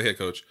course, the head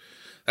coach.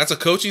 That's a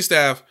coaching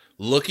staff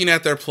looking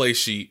at their play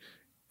sheet,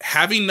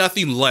 having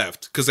nothing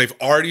left because they've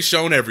already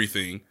shown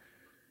everything,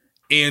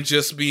 and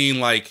just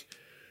being like,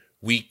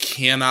 we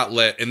cannot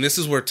let. And this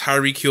is where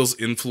Tyreek Hill's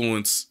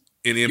influence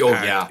and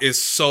impact is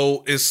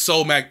so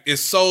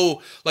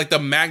like the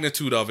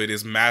magnitude of it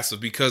is massive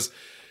because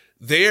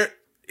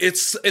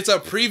it's a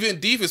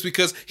prevent defense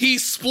because he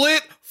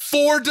split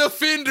 4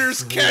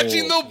 defenders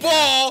catching the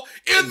ball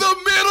in the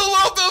middle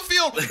of the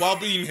field while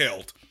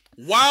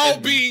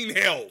being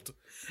held.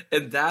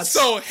 And that's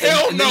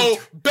no.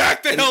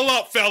 Back the hell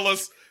up,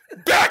 fellas.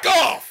 Back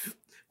off!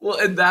 Well,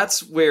 and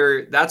that's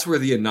where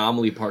the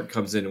anomaly part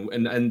comes in,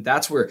 and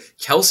that's where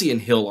Kelsey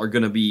and Hill are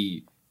going to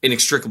be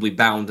inextricably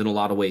bound in a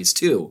lot of ways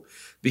too,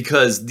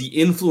 because the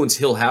influence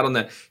Hill had on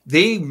that,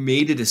 they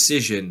made a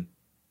decision,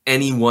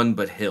 anyone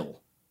but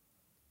Hill.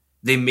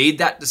 They made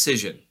that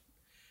decision,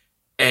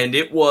 and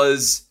it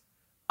was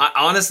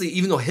honestly,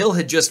 even though Hill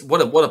had just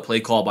what a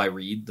play call by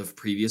Reed, the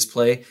previous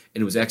play,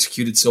 and it was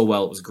executed so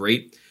well, it was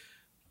great.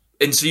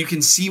 And so you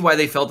can see why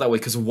they felt that way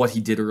because of what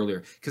he did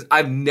earlier. Because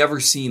I've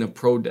never seen a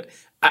pro.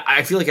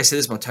 I feel like I said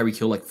this about Tyreek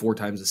Hill like 4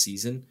 times a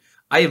season.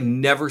 I have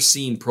never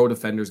seen pro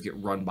defenders get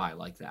run by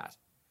like that.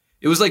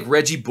 It was like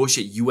Reggie Bush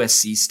at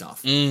USC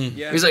stuff.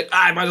 Yeah. He's like,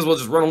 I might as well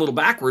just run a little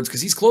backwards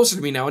because he's closer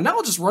to me now, and now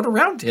I'll just run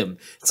around him.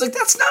 It's like,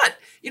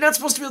 you're not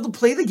supposed to be able to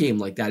play the game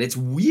like that. It's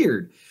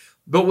weird.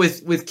 But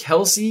with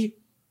Kelsey,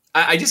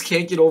 I just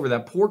can't get over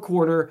that poor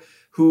corner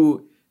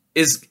who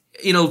is,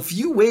 in a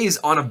few ways,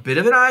 on a bit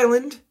of an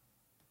island,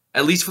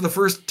 at least for the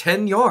first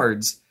 10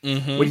 yards,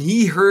 when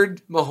he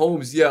heard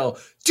Mahomes yell,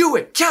 do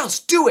it,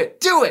 Kels, do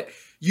it.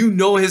 You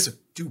know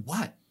do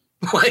what?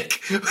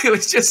 Like, it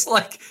was just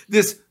like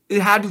this, it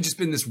had to have just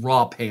been this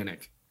raw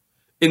panic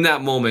in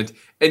that moment.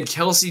 And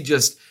Kelsey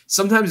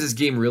sometimes this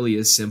game really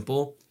is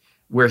simple,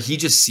 where he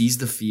just sees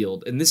the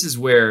field. And this is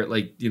where,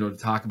 to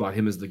talk about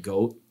him as the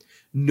GOAT,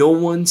 no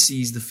one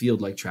sees the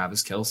field like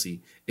Travis Kelce,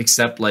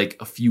 except like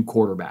a few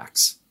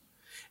quarterbacks.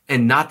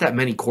 And not that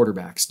many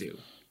quarterbacks do.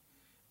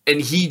 And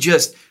he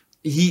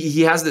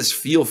has this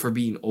feel for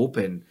being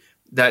open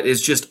that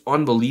is just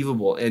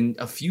unbelievable. And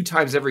a few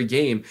times every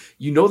game,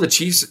 the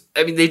Chiefs,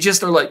 they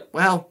just are like,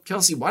 well,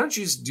 Kelsey, why don't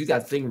you just do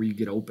that thing where you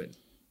get open?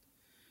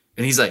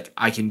 And he's like,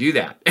 I can do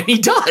that. And he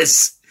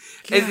does.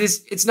 Yeah. And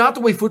it's not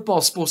the way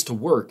football's supposed to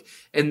work.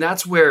 And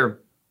that's where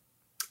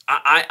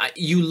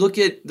you look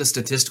at the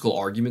statistical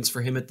arguments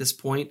for him at this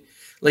point.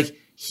 Like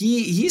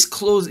he's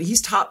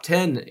top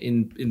 10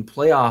 in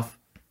playoff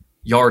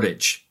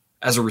yardage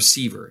as a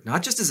receiver,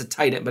 not just as a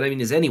tight end, but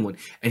as anyone.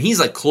 And he's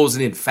like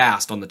closing in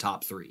fast on the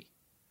top 3,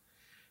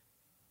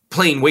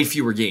 playing way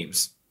fewer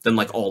games than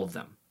like all of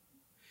them.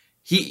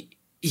 He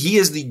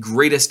is the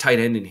greatest tight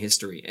end in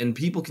history. And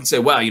people can say,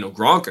 well,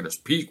 Gronk at his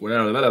peak,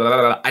 whatever, blah, blah, blah,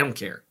 blah. I don't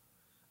care.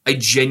 I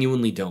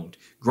genuinely don't.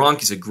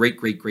 Gronk is a great,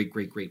 great, great,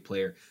 great, great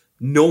player.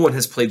 No one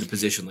has played the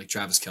position like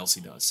Travis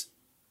Kelce does.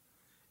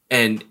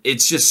 And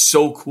it's just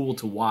so cool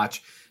to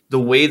watch the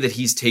way that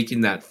he's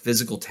taken that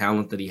physical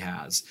talent that he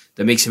has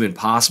that makes him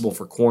impossible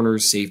for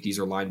corners, safeties,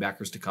 or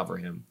linebackers to cover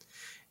him.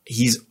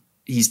 He's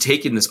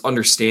taken this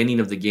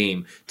understanding of the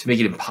game to make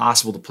it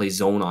impossible to play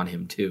zone on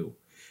him too.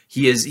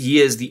 He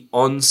is the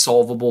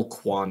unsolvable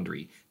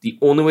quandary. The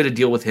only way to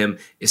deal with him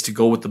is to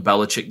go with the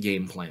Belichick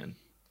game plan.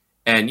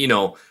 And,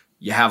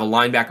 you have a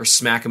linebacker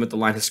smack him at the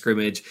line of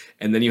scrimmage,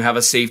 and then you have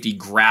a safety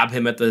grab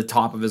him at the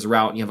top of his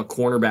route, and you have a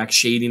cornerback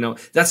shading out.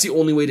 That's the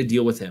only way to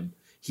deal with him.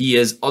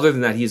 Other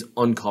than that, he is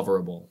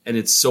uncoverable, and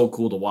it's so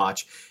cool to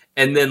watch.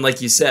 And then,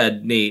 like you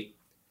said, Nate,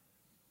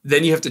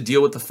 then you have to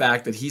deal with the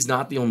fact that he's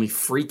not the only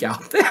freak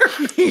out there.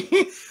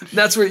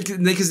 That's where,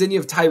 because then you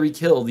have Tyreek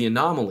Hill, the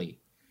anomaly,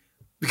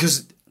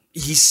 because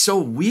he's so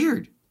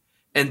weird.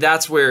 And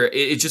that's where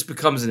it just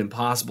becomes an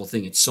impossible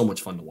thing. It's so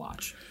much fun to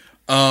watch.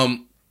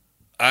 One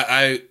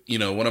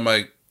of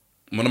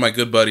my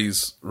good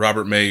buddies,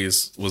 Robert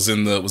Mays, was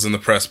in the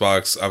press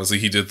box. Obviously,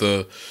 he did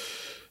the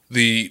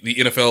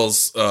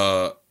NFL's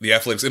the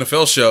Athletics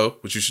NFL show,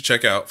 which you should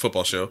check out,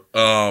 football show.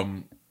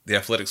 The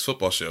Athletics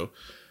football show.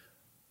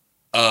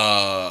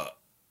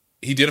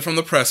 He did it from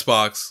the press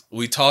box.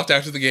 We talked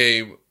after the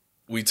game.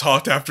 We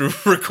talked after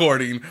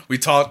recording. We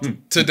talked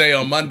today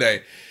on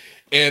Monday,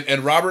 and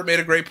Robert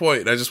made a great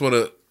point. And I just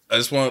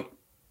want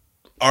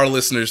our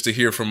listeners to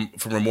hear from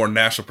a more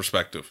national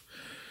perspective.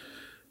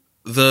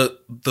 The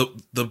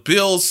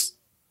Bills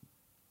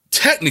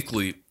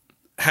technically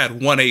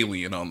had one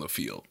alien on the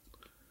field.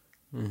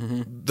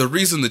 Mm-hmm. The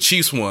reason the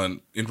Chiefs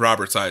won in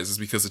Robert's eyes is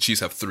because the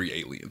Chiefs have 3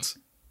 aliens.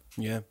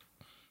 Yeah.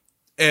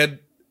 And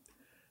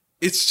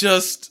it's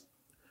just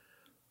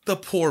the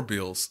poor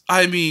Bills.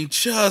 We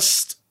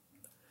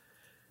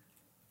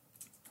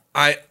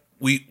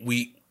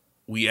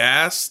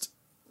asked,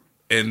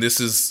 and this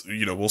is,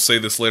 we'll say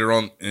this later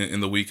on in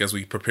the week as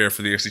we prepare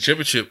for the AFC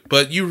Championship,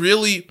 but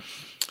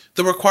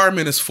the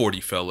requirement is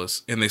 40,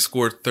 fellas, and they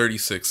scored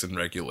 36 in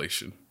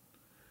regulation.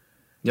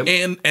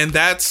 Yep. And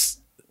that's,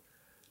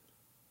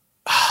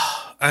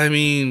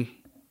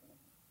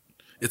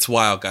 it's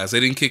wild, guys. They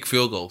didn't kick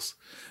field goals.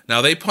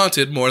 Now, they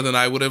punted more than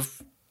I would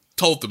have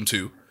told them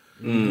to.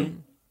 Mm-hmm.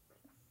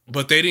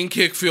 But they didn't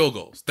kick field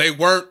goals. They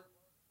weren't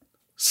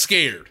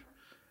scared.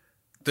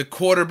 The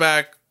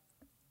quarterback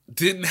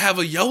didn't have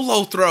a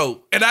YOLO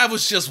throw, and I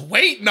was just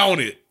waiting on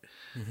it.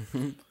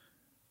 Mm-hmm.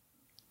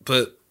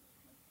 But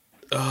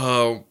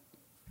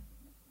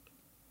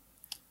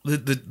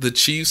the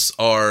Chiefs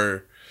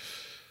are...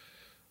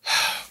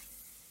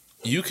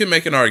 You can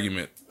make an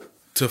argument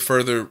to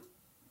further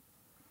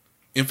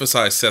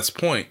emphasize Seth's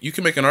point. You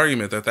can make an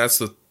argument that that's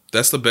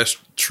the best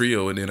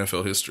trio in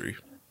NFL history,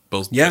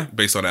 both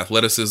based on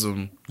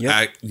athleticism,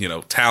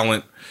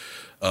 talent.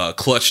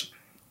 clutch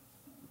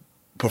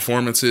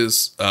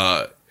performances.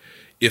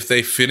 If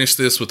they finish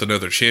this with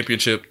another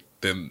championship,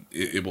 then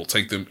it will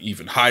take them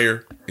even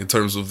higher in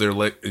terms of their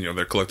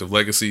their collective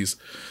legacies.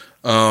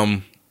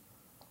 It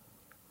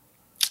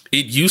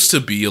used to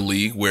be a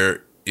league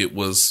where it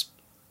was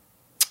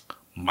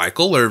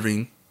Michael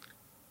Irving,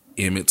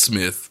 Emmitt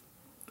Smith,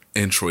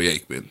 and Troy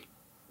Aikman.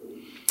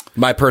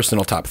 My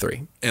personal top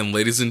 3. And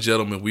ladies and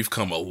gentlemen, we've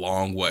come a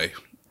long way.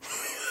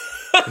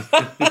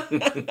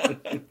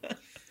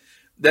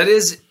 That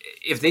is,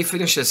 if they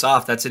finish this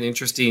off, that's an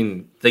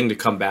interesting thing to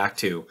come back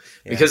to,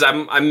 because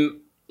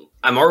I'm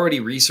already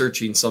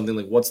researching something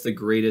like what's the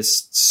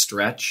greatest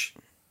stretch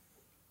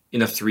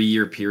in a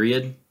 3-year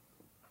period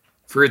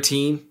for a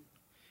team.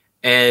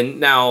 And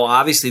now,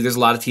 obviously, there's a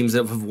lot of teams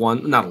that have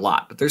won, not a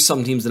lot, but there's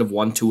some teams that have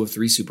won 2 of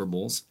 3 Super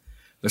Bowls.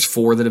 There's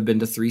 4 that have been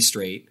to 3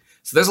 straight.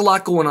 So there's a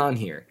lot going on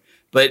here.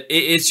 But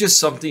it's just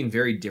something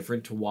very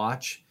different to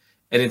watch.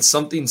 And it's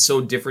something so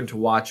different to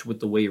watch with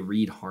the way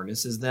Reid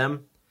harnesses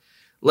them.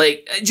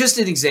 Like, just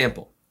an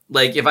example.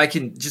 Like, if I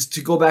can, just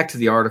to go back to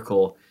the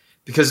article,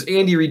 because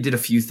Andy Reid did a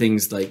few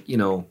things, like,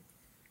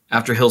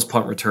 after Hill's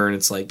punt return,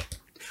 it's like,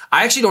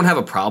 I actually don't have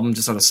a problem,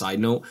 just on a side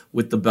note,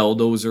 with the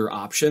Belldozer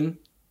option.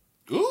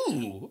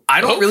 Ooh.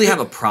 I don't really have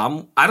a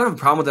problem. I don't have a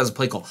problem with that as a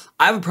play call.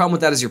 I have a problem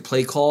with that as your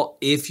play call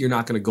if you're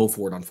not going to go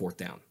for it on 4th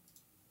down.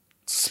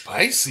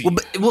 Spicy.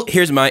 Well,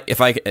 here's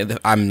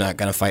I'm not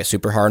going to fight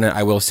super hard on it.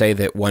 I will say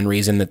that one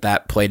reason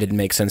that play didn't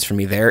make sense for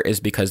me there is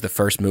because the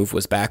first move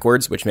was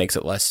backwards, which makes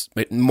it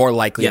more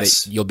likely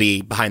that you'll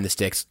be behind the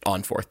sticks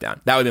on 4th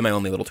down. That would be my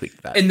only little tweak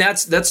to that. And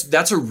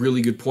that's a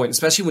really good point,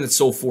 especially when it's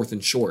so 4th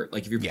and short.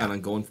 Like if you're planning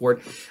on going for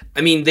it.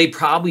 I mean, they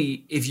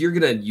probably, if you're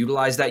going to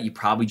utilize that, you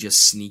probably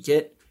just sneak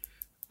it.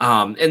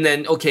 And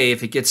then, okay,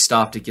 if it gets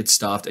stuffed, and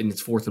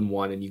it's 4th and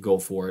 1 and you go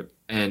for it.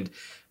 And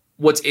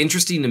what's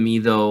interesting to me,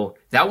 though,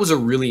 that was a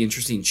really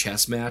interesting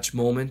chess match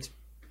moment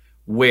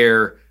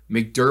where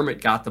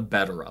McDermott got the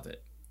better of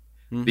it.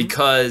 Mm-hmm.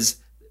 Because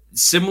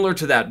similar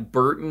to that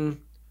Burton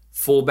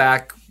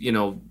fullback,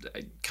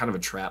 kind of a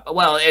trap.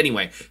 Well,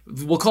 anyway,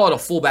 we'll call it a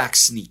fullback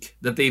sneak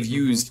that they've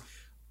used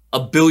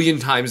a billion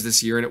times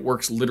this year, and it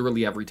works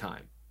literally every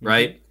time,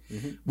 right?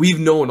 Mm-hmm. We've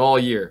known all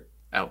year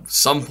at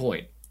some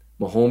point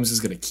Mahomes is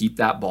going to keep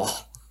that ball.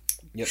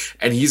 Yep.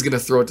 And he's going to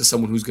throw it to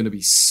someone who's going to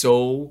be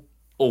so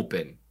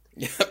open.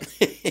 Yep.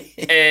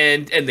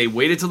 and they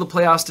waited till the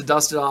playoffs to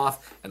dust it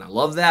off, and I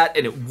love that,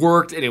 and it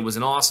worked, and it was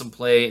an awesome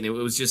play, and it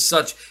was just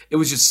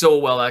so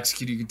well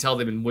executed. You could tell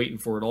they've been waiting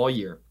for it all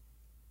year.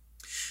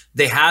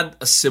 They had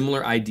a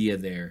similar idea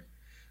there.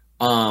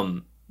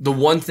 The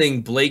one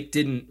thing, Blake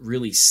didn't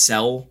really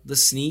sell the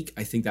sneak.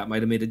 I think that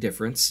might have made a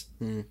difference.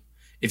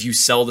 If you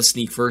sell the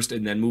sneak first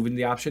and then move into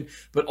the option.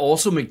 But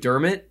also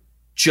McDermott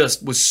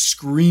just was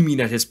screaming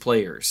at his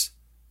players,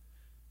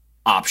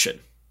 option.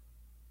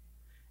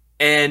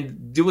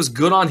 And it was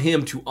good on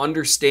him to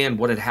understand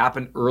what had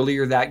happened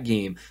earlier that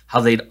game, how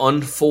they'd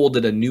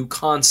unfolded a new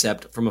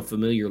concept from a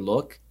familiar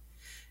look.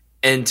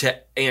 And to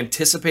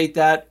anticipate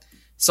that,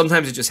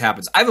 sometimes it just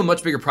happens. I have a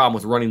much bigger problem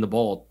with running the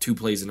ball 2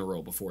 plays in a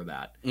row before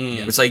that.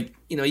 It's like,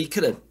 you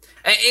could have...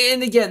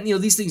 And again,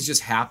 these things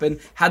just happen.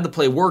 Had the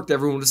play worked,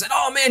 everyone would have said,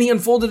 oh man, he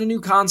unfolded a new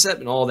concept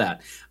and all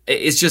that.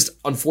 It's just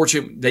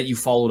unfortunate that you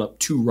followed up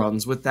 2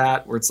 runs with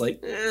that, where it's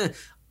like,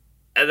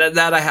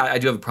 that I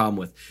do have a problem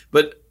with.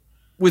 But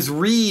with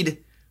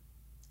Reid,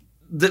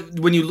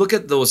 when you look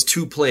at those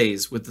 2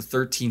 plays with the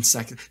 13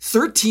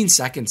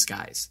 seconds,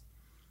 guys,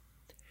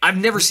 I've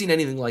never seen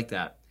anything like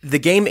that. The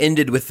game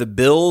ended with the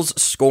Bills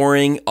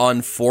scoring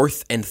on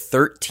 4th and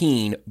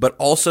 13, but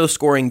also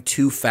scoring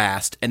too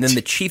fast, and then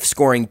the Chiefs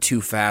scoring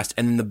too fast,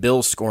 and then the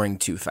Bills scoring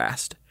too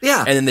fast.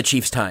 Yeah. And then the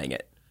Chiefs tying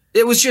it.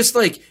 It was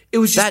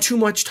just too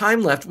much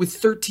time left with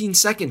 13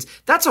 seconds.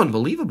 That's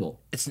unbelievable.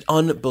 It's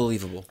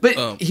unbelievable.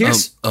 But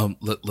here's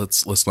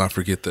let's not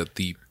forget that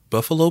the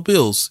Buffalo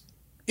Bills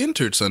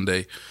entered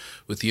Sunday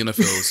with the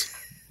NFL's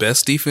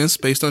best defense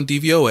based on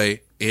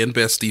DVOA and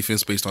best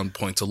defense based on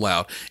points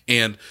allowed.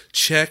 And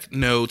check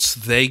notes,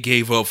 they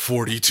gave up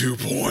 42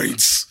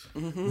 points.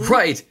 Mm-hmm.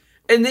 Right.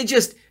 And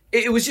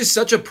it was just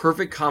such a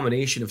perfect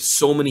combination of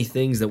so many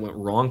things that went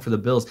wrong for the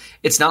Bills.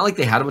 It's not like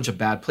they had a bunch of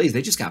bad plays.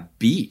 They just got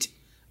beat.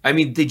 I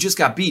mean, they just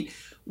got beat.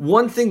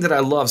 One thing that I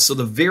love, so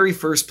the very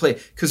first play,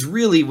 because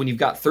really when you've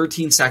got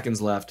 13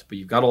 seconds left, but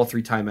you've got all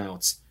 3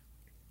 timeouts,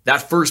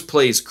 that first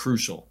play is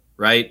crucial,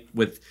 right?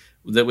 With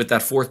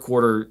that fourth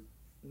quarter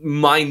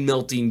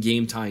mind-melting,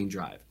 game-tying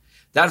drive.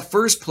 That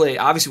first play,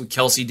 obviously what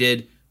Kelce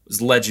did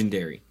was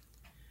legendary.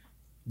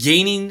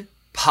 Gaining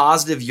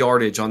positive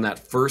yardage on that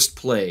first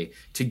play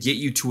to get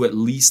you to at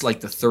least like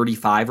the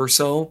 35 or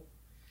so,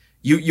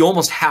 you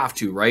almost have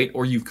to, right?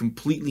 Or you've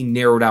completely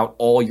narrowed out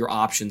all your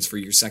options for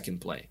your second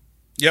play.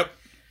 Yep.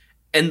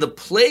 And the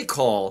play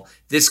call,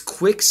 this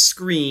quick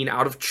screen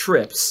out of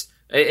trips,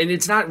 and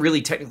it's not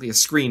really technically a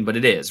screen, but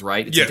it is,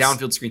 right? It's a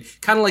downfield screen,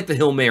 kind of like the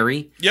Hail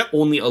Mary,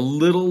 only a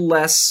little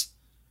less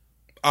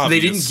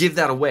obvious. They didn't give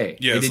that away.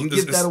 Yeah, they didn't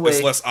give that away.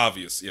 It's less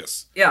obvious,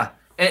 yes. Yeah,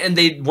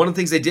 And one of the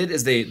things they did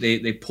is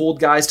they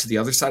pulled guys to the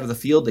other side of the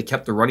field. They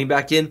kept the running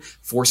back in,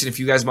 forcing a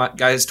few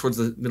guys towards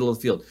the middle of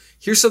the field.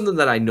 Here's something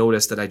that I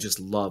noticed that I just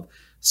love.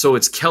 So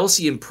it's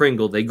Kelsey and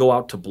Pringle. They go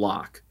out to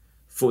block.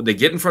 They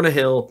get in front of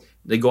Hill.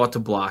 They go out to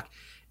block.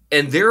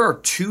 And there are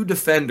two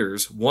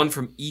defenders, one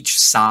from each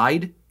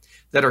side,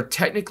 that are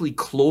technically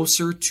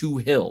closer to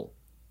Hill.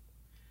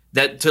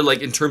 In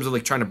terms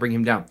of trying to bring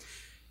him down.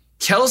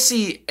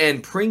 Kelsey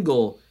and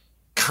Pringle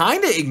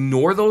kind of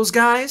ignore those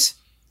guys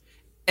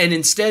and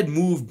instead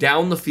move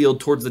down the field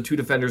towards the two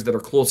defenders that are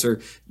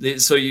closer.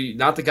 So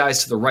not the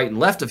guys to the right and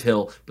left of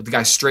Hill, but the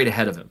guys straight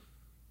ahead of him.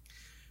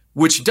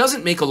 Which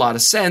doesn't make a lot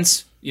of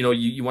sense.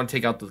 You want to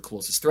take out the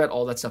closest threat,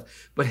 all that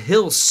stuff. But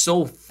Hill's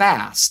so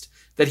fast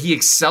that he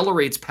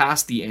accelerates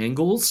past the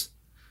angles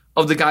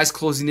of the guys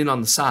closing in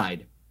on the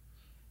side.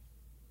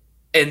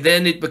 And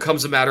then it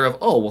becomes a matter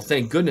of,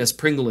 thank goodness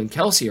Pringle and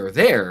Kelsey are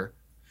there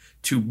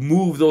to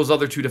move those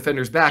other two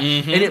defenders back.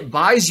 Mm-hmm. And it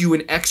buys you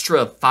an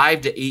extra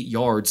 5 to 8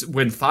 yards,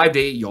 when 5 to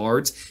 8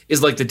 yards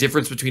is like the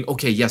difference between,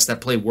 okay, yes,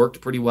 that play worked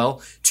pretty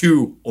well,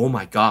 to, oh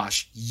my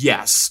gosh,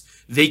 yes,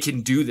 they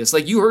can do this.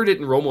 Like, you heard it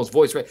in Romo's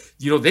voice, right?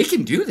 They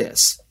can do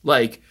this.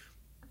 Like,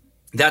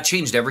 that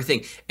changed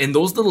everything. And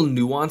those little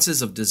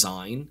nuances of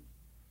design,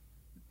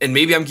 and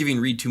maybe I'm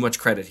giving Reed too much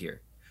credit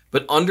here,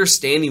 but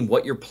understanding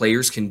what your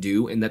players can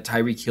do and that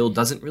Tyreek Hill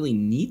doesn't really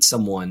need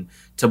someone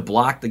to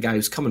block the guy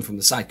who's coming from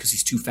the side because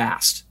he's too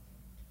fast.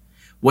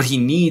 What he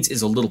needs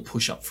is a little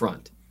push up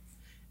front.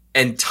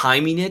 And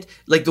timing it,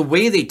 like the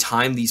way they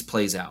time these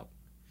plays out,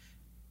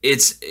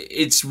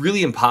 it's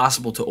really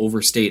impossible to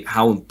overstate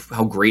how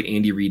great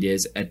Andy Reid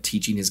is at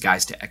teaching his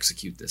guys to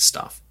execute this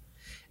stuff.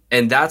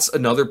 And that's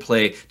another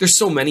play. There's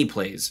so many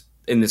plays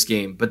in this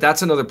game, but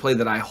that's another play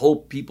that I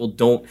hope it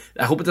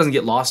doesn't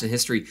get lost in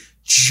history,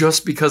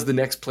 just because the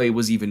next play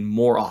was even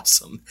more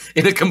awesome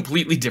in a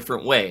completely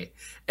different way.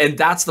 And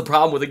that's the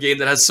problem with a game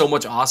that has so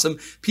much awesome.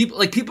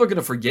 People are going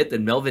to forget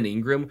that Melvin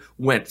Ingram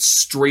went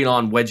straight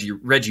on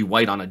Reggie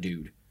White on a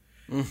dude.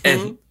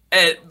 Mm-hmm.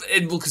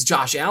 And because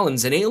Josh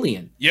Allen's an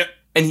alien. Yep.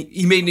 And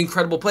he made an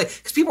incredible play.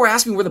 Because people were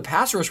asking me where the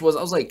pass rush was.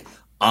 I was like,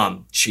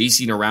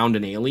 chasing around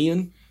an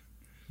alien.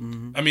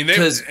 Mm-hmm. I mean,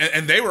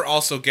 they were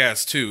also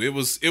gassed too. It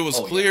was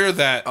clear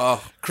that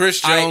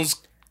Chris Jones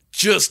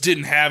just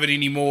didn't have it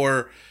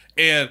anymore.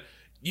 And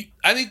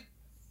I think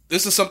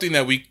this is something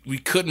that we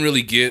couldn't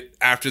really get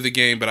after the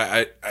game,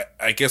 but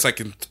I guess I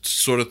can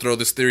sort of throw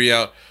this theory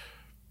out.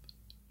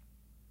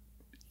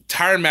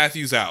 Tyrann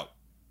Mathieu out.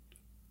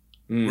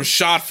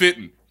 Rashad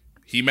Fenton,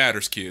 he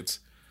matters, kids.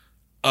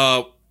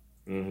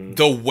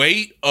 The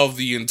weight of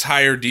the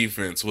entire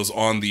defense was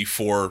on the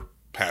 4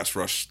 pass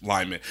rush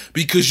linemen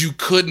because you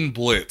couldn't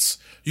blitz.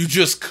 You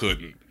just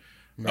couldn't.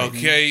 Right.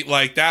 Okay?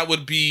 Like, that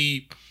would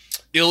be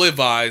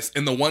ill-advised,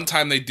 and the one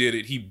time they did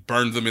it, he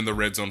burned them in the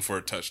red zone for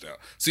a touchdown.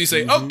 So you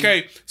say,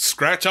 okay,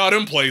 scratch all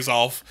them plays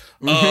off.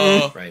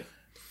 Right.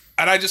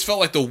 And I just felt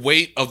like the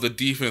weight of the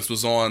defense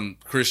was on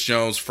Chris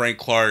Jones, Frank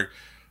Clark,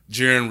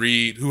 Jarran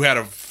Reed, who had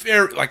a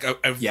very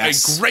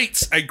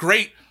a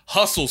great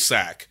hustle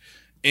sack,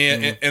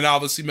 and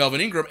obviously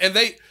Melvin Ingram, and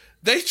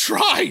they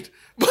tried.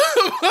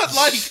 But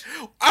like,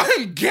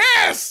 I'm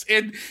gassed,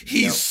 and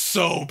he's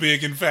so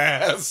big and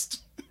fast.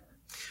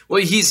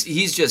 Well,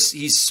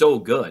 he's so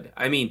good.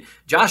 I mean,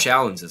 Josh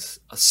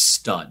Allen's a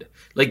stud.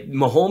 Like,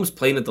 Mahomes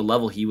playing at the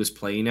level he was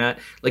playing at,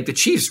 like, the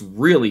Chiefs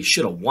really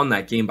should have won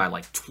that game by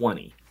like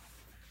 20.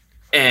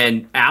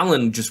 And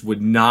Allen just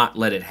would not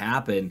let it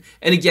happen.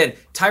 And again,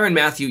 Tyrann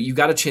Mathieu, you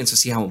got a chance to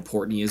see how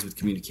important he is with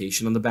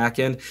communication on the back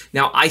end.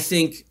 Now, I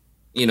think,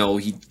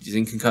 he's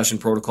in concussion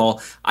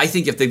protocol. I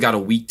think if they've got a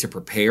week to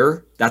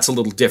prepare, that's a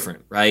little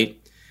different, right?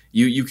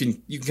 You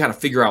can kind of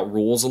figure out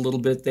rules a little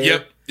bit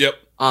there. Yep.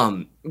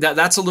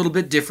 That's a little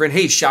bit different.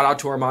 Hey, shout out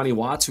to Armani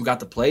Watts who got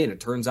the play, and it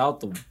turns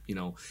out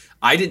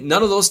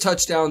none of those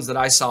touchdowns that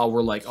I saw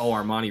were like, oh,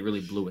 Armani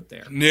really blew it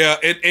there. Yeah,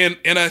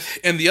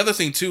 and the other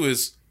thing too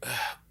is,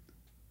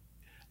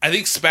 I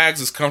think Spags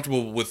is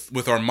comfortable with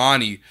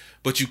Armani,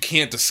 but you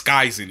can't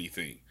disguise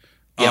anything.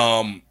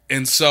 Yep.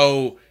 And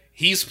so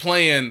he's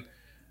playing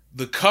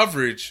the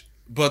coverage,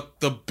 but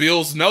the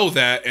Bills know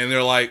that, and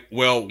they're like,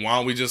 well, why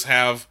don't we just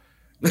have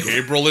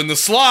Gabriel in the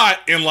slot?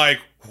 And like,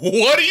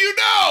 what do you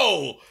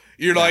know?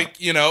 You're like,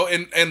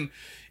 and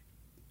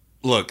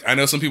look, I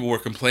know some people were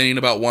complaining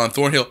about Juan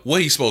Thornhill.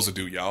 What he's supposed to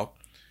do, y'all?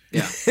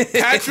 Yeah.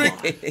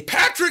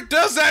 Patrick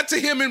does that to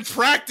him in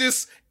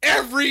practice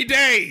every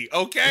day,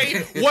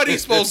 okay? What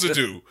he's supposed to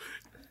do.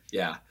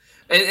 Yeah.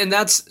 And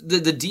that's the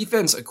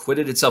defense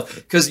acquitted itself,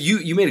 because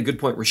you made a good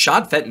point.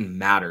 Rashad Fenton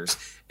matters.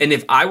 And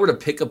if I were to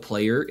pick a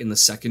player in the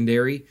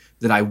secondary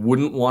that I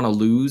wouldn't want to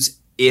lose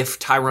if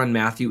Tyrann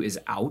Mathieu is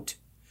out,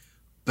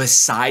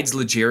 besides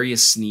L'Jarius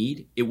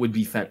Sneed, it would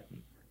be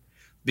Fenton.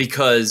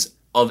 Because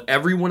of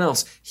everyone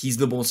else, he's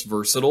the most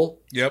versatile.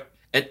 Yep.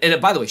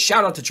 And by the way,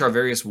 shout out to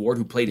Charvarius Ward,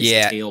 who played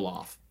his tail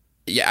off.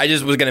 Yeah, I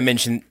just was going to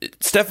mention,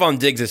 Stephon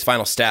Diggs'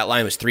 final stat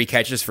line was 3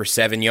 catches for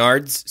 7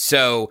 yards.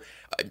 So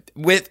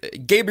with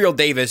Gabriel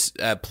Davis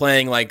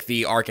playing like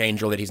the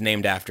archangel that he's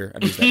named after.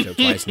 I've used that joke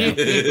twice now.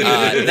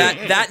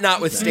 That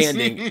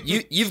notwithstanding,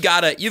 you've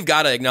got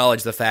to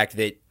acknowledge the fact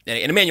that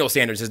and Emmanuel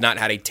Sanders has not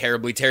had a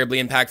terribly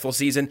impactful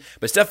season,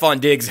 but Stephon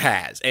Diggs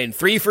has, and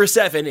 3 for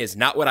 7 is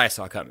not what I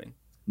saw coming.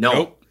 No.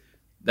 Nope.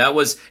 That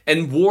was,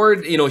 and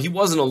Ward, he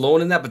wasn't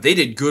alone in that, but they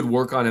did good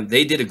work on him.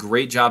 They did a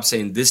great job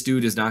saying this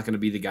dude is not going to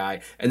be the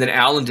guy. And then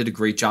Allen did a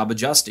great job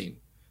adjusting,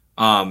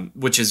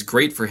 which is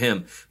great for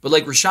him. But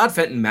like Rashad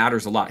Fenton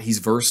matters a lot. He's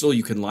versatile.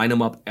 You can line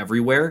him up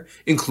everywhere,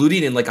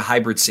 including in like a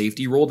hybrid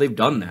safety role. They've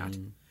done that.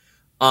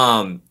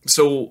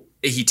 So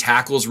he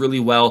tackles really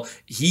well.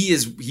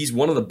 He's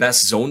one of the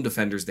best zone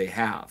defenders they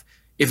have,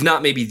 if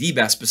not maybe the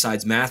best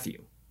besides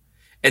Matthew.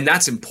 And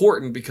that's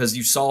important because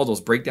you saw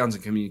those breakdowns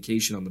in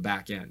communication on the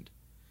back end.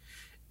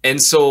 And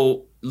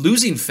so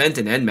losing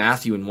Fenton and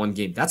Matthew in one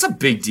game, that's a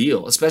big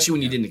deal, especially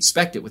when you didn't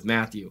expect it with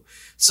Matthew.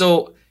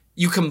 So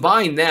you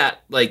combine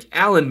that, like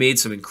Allen made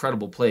some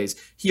incredible plays.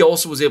 He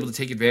also was able to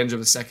take advantage of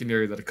a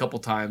secondary that a couple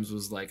times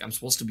was like, I'm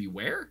supposed to be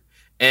where?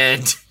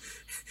 And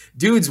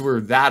dudes were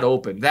that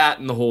open. That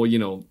and the whole,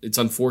 it's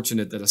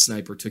unfortunate that a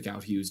sniper took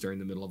out Hughes during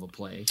the middle of a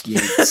play.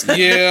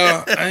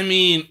 Yeah, I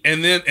mean,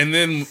 and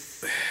then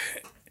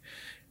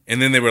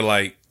they were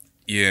like,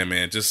 yeah,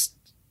 man, just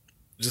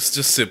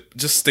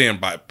stand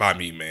by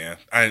me, man.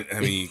 I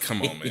mean,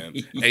 come on, man.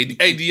 Hey,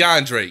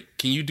 DeAndre,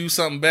 can you do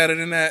something better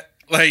than that?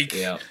 Like,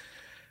 yeah.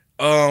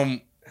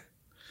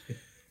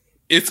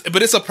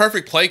 It's a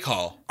perfect play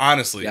call,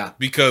 honestly. Yeah.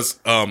 Because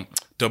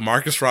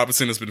Demarcus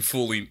Robinson has been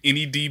fooling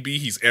any DB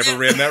he's ever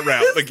ran that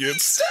route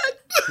against.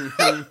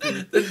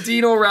 The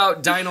dino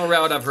route,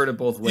 I've heard it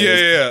both ways.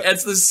 Yeah.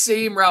 It's the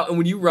same route. And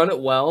when you run it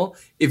well,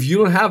 if you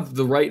don't have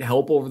the right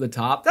help over the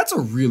top, that's a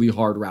really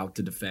hard route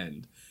to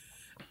defend.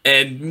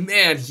 And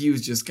man,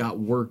 Hughes just got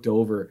worked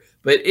over.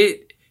 But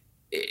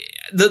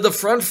the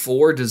front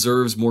four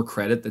deserves more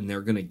credit than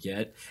they're going to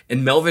get.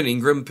 And Melvin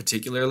Ingram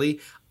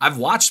particularly, I've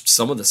watched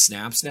some of the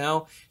snaps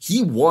now.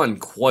 He won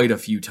quite a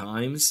few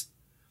times.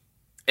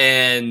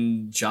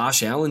 And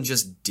Josh Allen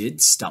just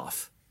did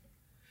stuff.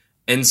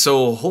 And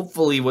so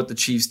hopefully what the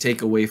Chiefs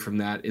take away from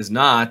that is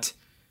not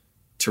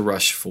to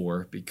rush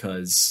 4,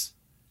 because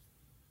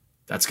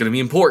that's going to be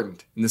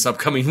important in this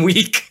upcoming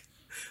week.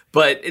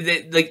 But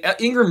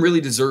Ingram really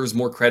deserves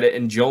more credit,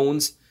 and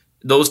Jones,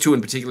 those two in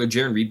particular,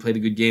 Jaron Reed played a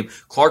good game.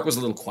 Clark was a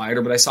little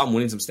quieter, but I saw him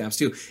winning some snaps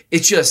too.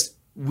 It's just,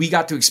 we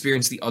got to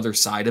experience the other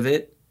side of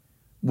it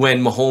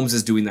when Mahomes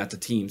is doing that to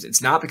teams.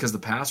 It's not because the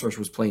pass rush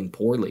was playing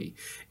poorly.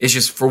 It's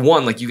just, for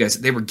one, like you guys,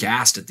 they were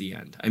gassed at the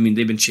end. I mean,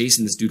 they've been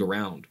chasing this dude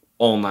around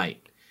all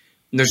night,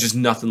 and there's just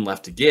nothing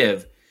left to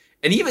give.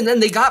 And even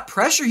then, they got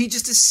pressure. He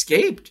just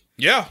escaped.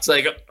 Yeah. It's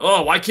like,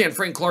 oh, why can't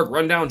Frank Clark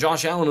run down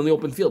Josh Allen in the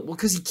open field? Well,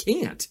 because he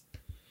can't.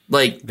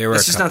 Like,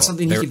 it's just not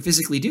something he can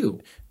physically do.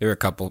 There were a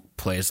couple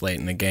plays late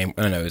in the game.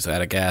 I don't know, he was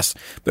out of gas.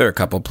 But there were a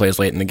couple plays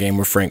late in the game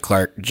where Frank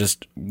Clark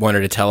just wanted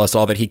to tell us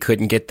all that he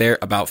couldn't get there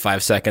about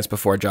 5 seconds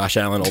before Josh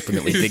Allen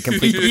ultimately did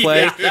complete the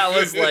play. Yeah, that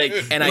was like,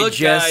 and look,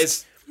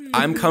 guys.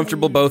 I'm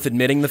comfortable both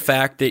admitting the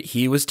fact that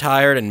he was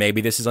tired, and maybe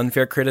this is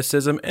unfair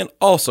criticism, and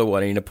also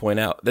wanting to point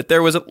out that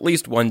there was at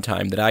least one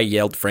time that I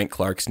yelled Frank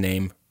Clark's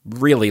name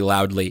really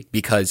loudly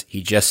because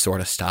he just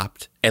sort of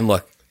stopped. And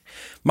look,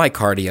 my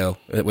cardio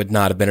would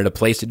not have been at a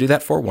place to do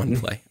that for one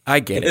play. I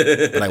get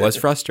it, but I was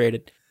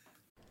frustrated.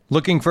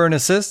 Looking for an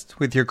assist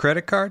with your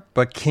credit card,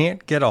 but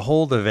can't get a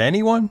hold of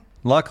anyone?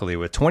 Luckily,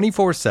 with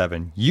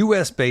 24/7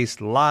 U.S.-based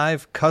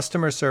live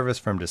customer service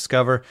from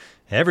Discover,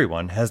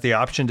 everyone has the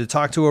option to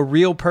talk to a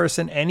real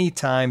person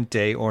anytime,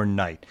 day or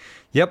night.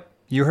 Yep,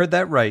 you heard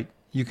that right.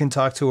 You can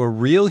talk to a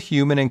real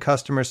human in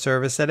customer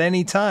service at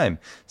any time.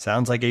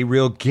 Sounds like a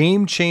real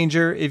game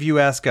changer if you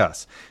ask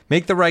us.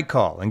 Make the right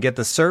call and get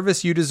the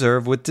service you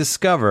deserve with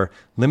Discover.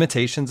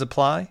 Limitations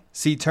apply.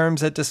 See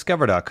terms at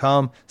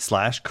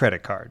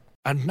discover.com/creditcard.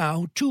 And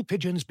now, 2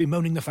 pigeons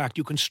bemoaning the fact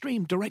you can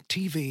stream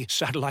DirecTV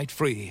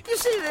satellite-free. You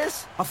see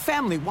this? A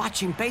family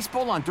watching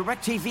baseball on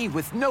DirecTV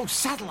with no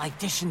satellite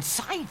dish in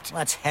sight.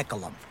 Let's heckle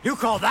them. You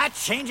call that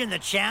changing the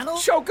channel?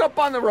 Choke up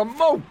on the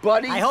remote,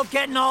 buddy. I hope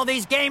getting all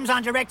these games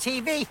on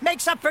DirecTV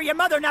makes up for your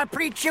mother not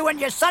pre-chewing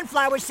your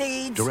sunflower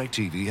seeds.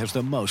 DirecTV has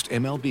the most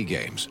MLB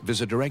games.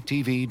 Visit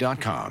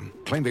DirecTV.com.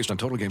 Claim based on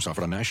total games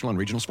offered on national and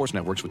regional sports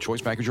networks with choice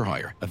package or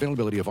higher.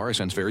 Availability of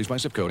RSNs varies by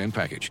zip code and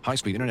package.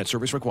 High-speed internet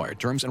service required.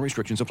 Terms and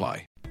restrictions apply.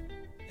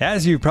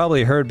 As you've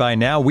probably heard by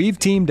now, we've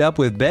teamed up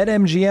with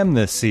BetMGM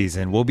this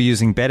season. We'll be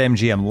using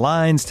BetMGM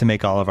lines to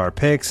make all of our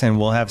picks, and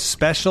we'll have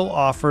special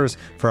offers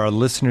for our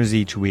listeners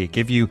each week.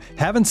 If you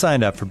haven't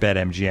signed up for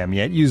BetMGM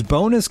yet, use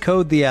bonus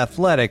code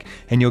THEATHLETIC,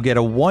 and you'll get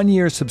a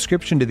 1-year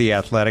subscription to The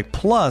Athletic,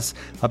 plus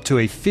up to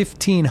a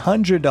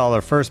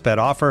 $1,500 first bet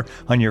offer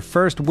on your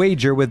first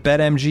wager with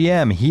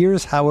BetMGM.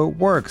 Here's how it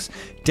works.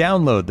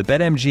 Download the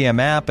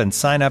BetMGM app and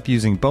sign up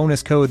using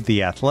bonus code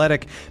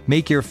THEATHLETIC.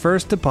 Make your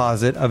first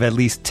deposit of at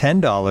least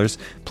 $10.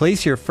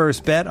 Place your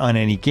first bet on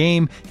any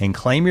game and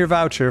claim your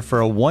voucher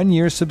for a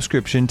 1-year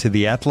subscription to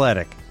The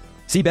Athletic.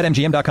 See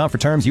BetMGM.com for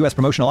terms. U.S.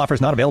 promotional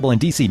offers not available in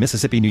D.C.,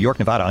 Mississippi, New York,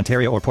 Nevada,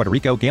 Ontario, or Puerto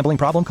Rico. Gambling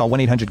problem? Call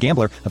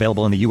 1-800-GAMBLER.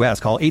 Available in the U.S.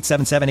 Call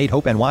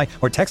 877-8-HOPE-NY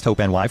or text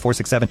HOPE-NY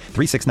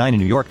 467-369 in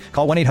New York.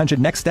 Call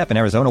 1-800-NEXT-STEP in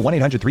Arizona.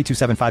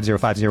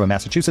 1-800-327-5050 in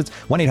Massachusetts.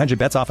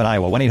 1-800-BETS-OFF in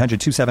Iowa.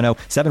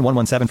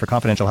 1-800-270-7117 for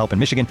confidential help in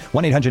Michigan.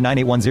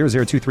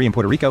 1-800-981-0023 in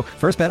Puerto Rico.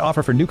 First bet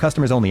offer for new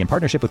customers only in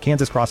partnership with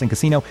Kansas Crossing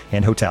Casino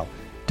and Hotel.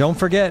 Don't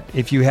forget,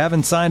 if you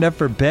haven't signed up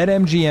for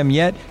BetMGM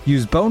yet,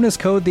 use bonus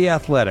code The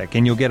Athletic,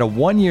 and you'll get a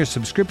 1-year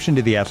subscription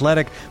to The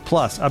Athletic,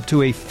 plus up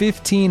to a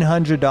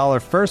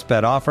 $1,500 first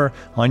bet offer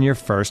on your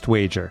first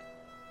wager.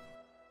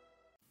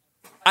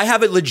 I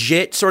have a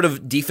legit sort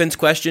of defense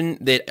question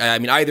that,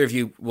 either of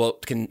you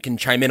can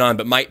chime in on,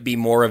 but might be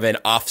more of an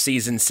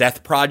off-season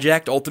Seth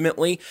project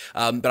ultimately.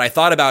 But I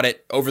thought about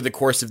it over the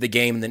course of the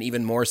game, and then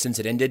even more since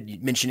it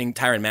ended, mentioning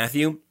Tyrann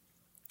Mathieu.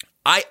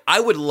 I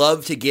would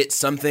love to get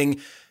something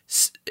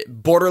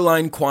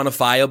borderline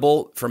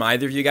quantifiable from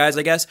either of you guys,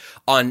 I guess,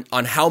 on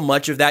how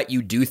much of that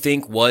you do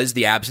think was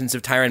the absence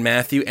of Tyrann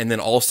Mathieu, and then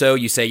also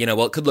you say,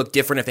 it could look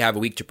different if they have a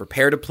week to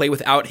prepare to play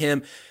without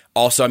him.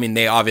 Also,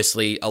 they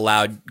obviously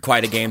allowed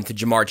quite a game to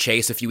Jamar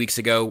Chase a few weeks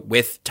ago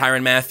with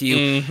Tyrann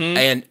Mathieu,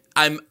 and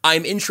I'm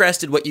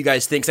interested what you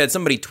guys think. So I had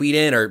somebody tweet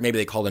in, or maybe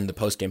they called into the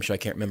post-game show, I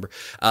can't remember,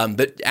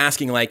 but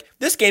asking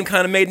this game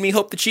kind of made me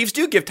hope the Chiefs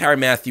do give Tyrann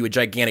Mathieu a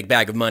gigantic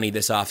bag of money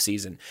this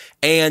offseason.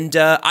 And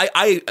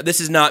this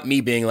is not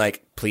me being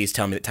please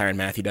tell me that Tyrann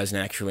Mathieu doesn't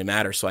actually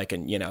matter so I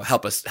can,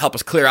 help us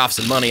clear off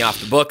some money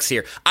off the books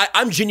here.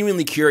 I'm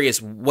genuinely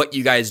curious what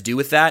you guys do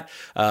with that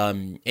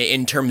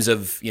in terms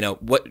of,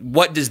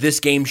 what does this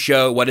game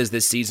show? What has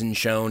this season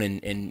shown?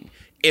 And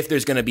if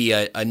there's going to be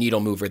a needle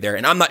mover there.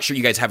 And I'm not sure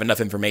you guys have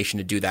enough information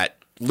to do that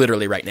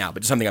literally right now,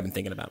 but it's something I've been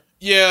thinking about.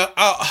 Yeah,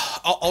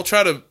 I'll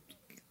try to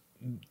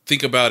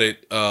think about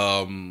it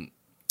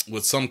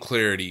with some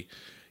clarity.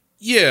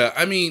 Yeah,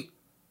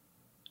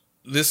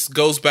 this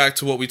goes back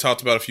to what we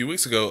talked about a few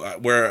weeks ago,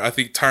 where I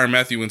think Tyrann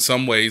Mathieu in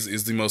some ways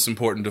is the most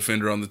important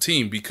defender on the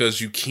team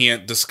because you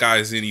can't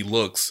disguise any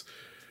looks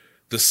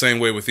the same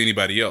way with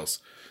anybody else.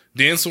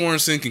 Dan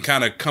Sorensen can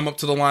kind of come up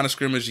to the line of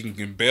scrimmage, he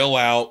can bail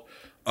out,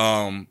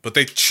 but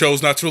they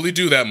chose not to really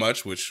do that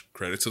much, which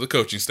credit to the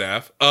coaching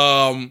staff.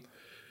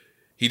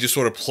 He just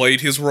sort of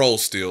played his role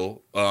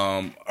still.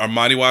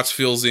 Armani Watts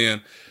fills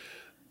in.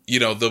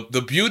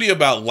 The beauty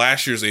about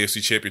last year's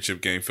AFC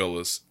Championship game,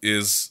 fellas,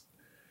 is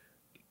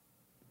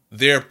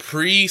their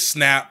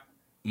pre-snap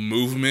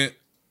movement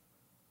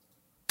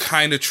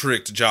kind of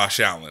tricked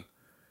Josh Allen.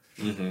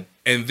 Mm-hmm.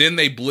 And then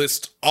they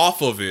blitzed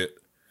off of it,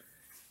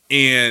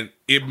 and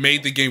it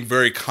made the game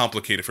very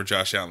complicated for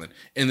Josh Allen.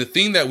 And the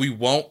thing that we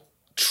won't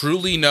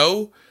truly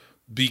know,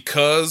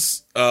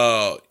 because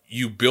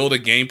you build a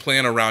game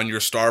plan around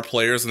your star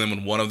players, and then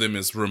when one of them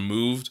is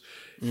removed,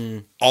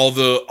 all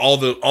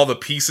the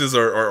pieces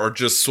are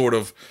just sort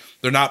of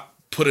they're not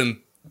put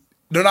in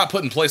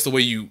place the way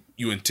you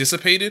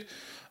anticipated.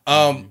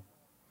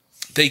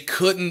 They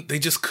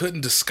just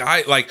couldn't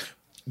disguise,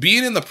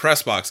 being in the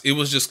press box. It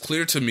was just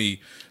clear to me,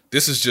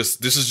 this is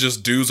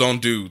just dudes on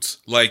dudes.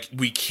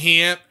 We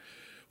can't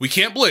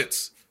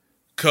blitz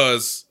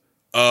because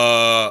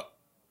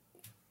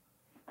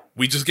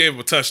we just gave him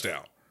a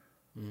touchdown.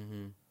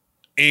 Mm-hmm.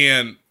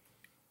 And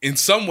in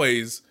some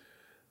ways,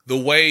 the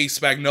way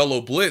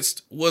Spagnuolo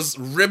blitzed was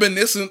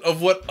reminiscent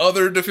of what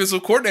other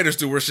defensive coordinators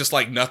do, where it's just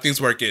nothing's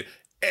working.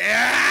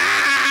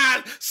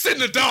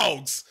 Send the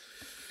dogs.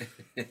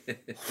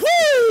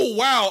 Woo!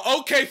 Wow.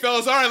 Okay,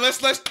 fellas. All right, let's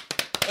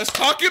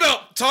talk it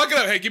up. Talk it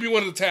up. Hey, give me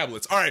one of the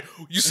tablets. All right.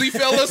 You see,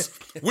 fellas,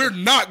 we're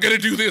not gonna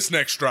do this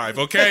next drive,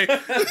 okay?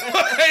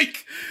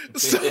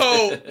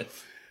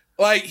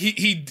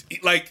 He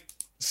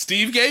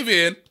Steve gave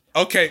in.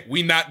 Okay,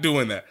 we not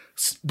doing that.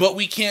 But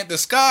we can't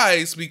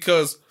disguise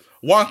because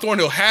Juan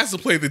Thornhill has to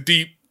play the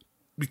deep.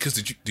 Because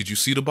did you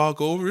see the ball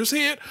go over his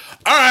head?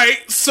 All right,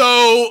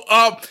 so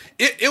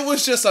it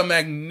was just a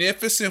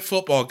magnificent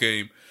football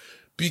game.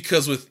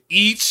 Because with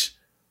each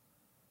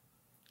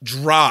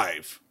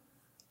drive,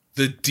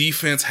 the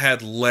defense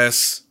had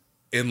less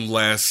and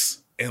less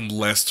and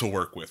less to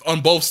work with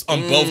on both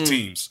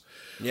teams.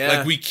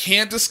 Yeah. We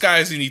can't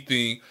disguise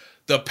anything.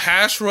 The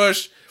pass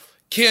rush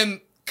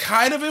can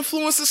kind of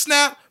influence the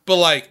snap, but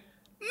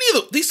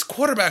neither these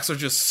quarterbacks are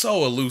just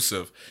so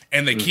elusive,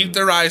 and they keep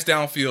their eyes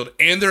downfield,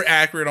 and they're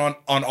accurate on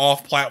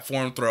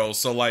off-platform throws.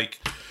 So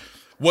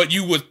what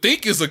you would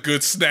think is a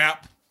good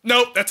snap,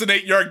 nope, that's an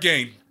 8-yard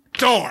gain.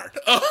 Darn.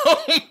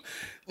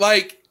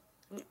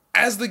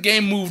 As the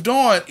game moved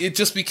on, it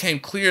just became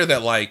clear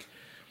that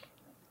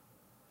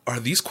are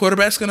these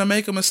quarterbacks going to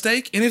make a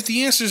mistake? And if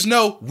the answer is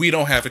no, we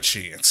don't have a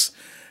chance.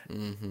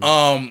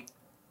 Mm-hmm.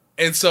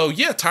 And so,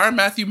 yeah, Tyrann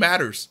Mathieu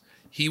matters.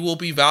 He will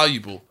be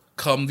valuable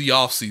come the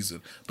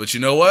offseason. But you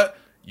know what?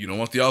 You don't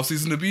want the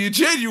offseason to be in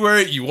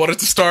January. You want it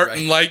to start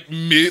in mid,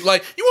 you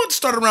want it to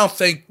start around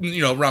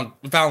around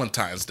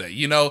Valentine's Day,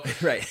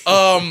 Right.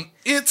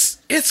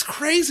 It's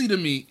crazy to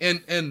me.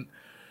 And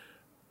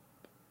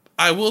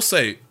I will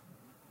say,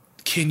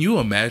 can you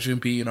imagine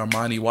being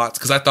Armani Watts?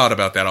 Because I thought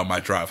about that on my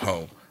drive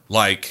home.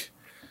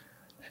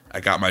 I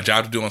got my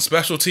job to do on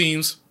special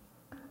teams.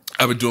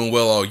 I've been doing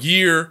well all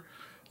year.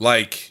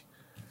 Like,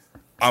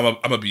 I'm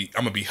gonna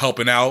be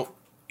helping out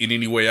in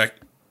any way I.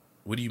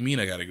 What do you mean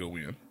I gotta go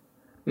in?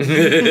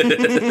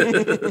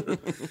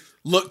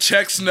 Look,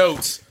 checks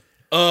notes.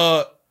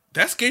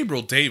 That's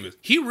Gabriel Davis.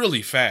 He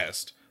really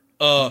fast.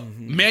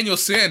 Manuel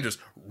Sanders,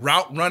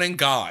 route running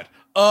god.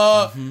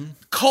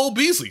 Cole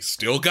Beasley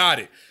still got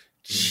it.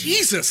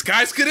 Jesus,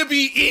 guys, could it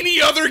be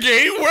any other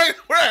game where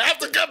I have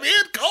to come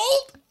in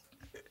cold?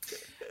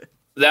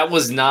 That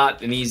was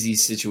not an easy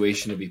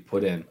situation to be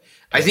put in.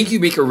 I think you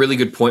make a really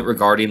good point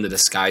regarding the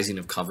disguising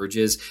of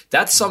coverages.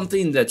 That's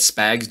something that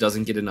Spags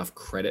doesn't get enough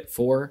credit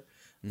for,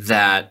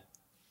 that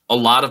a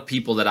lot of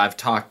people that I've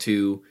talked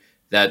to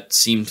that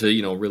seem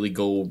to, really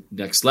go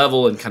next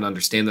level and kind of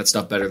understand that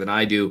stuff better than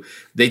I do,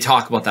 they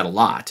talk about that a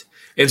lot.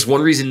 And it's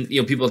one reason,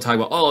 people talk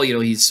about,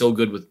 he's so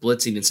good with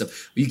blitzing and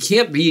stuff. You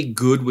can't be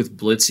good with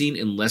blitzing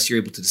unless you're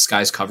able to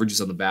disguise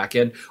coverages on the back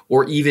end,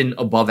 or even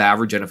above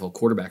average NFL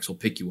quarterbacks will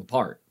pick you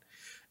apart.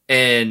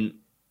 And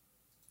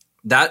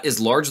that is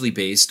largely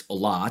based a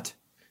lot,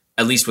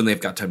 at least when they've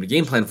got time to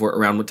game plan for it,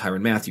 around what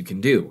Tyrann Mathieu can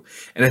do.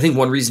 And I think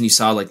one reason you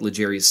saw like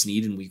L'Jarius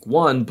Sneed in week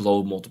 1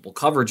 blow multiple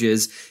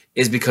coverages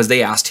is because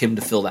they asked him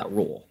to fill that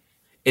role.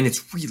 And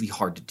it's really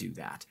hard to do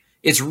that.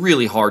 It's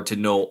really hard to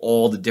know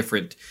all the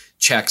different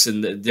checks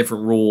and the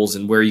different rules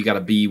and where you got to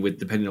be with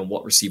depending on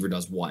what receiver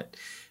does what.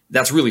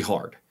 That's really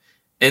hard.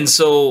 And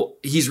so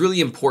he's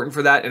really important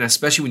for that, and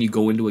especially when you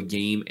go into a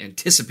game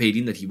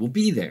anticipating that he will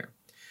be there.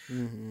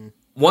 Mm-hmm.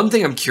 One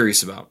thing I'm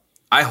curious about,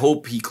 I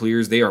hope he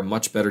clears. They are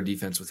much better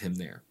defense with him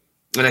there.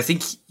 And I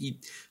think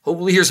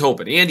hopefully here's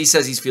hoping. Andy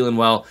says he's feeling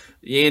well.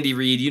 Andy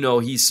Reid,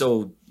 he's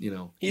so,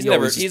 He's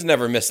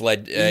never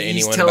misled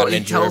anyone about an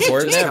injury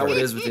report. That's how it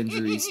is with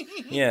injuries.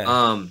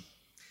 Yeah.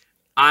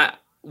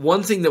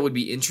 One thing that would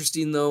be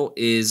interesting though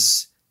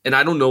is, and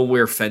I don't know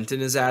where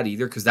Fenton is at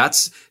either, because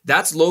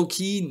that's low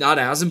key, not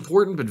as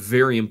important, but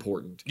very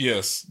important.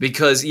 Yes.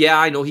 Because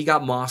I know he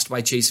got mossed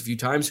by Chase a few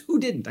times. Who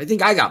didn't? I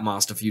think I got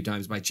mossed a few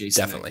times by Chase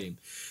Definitely. in that game.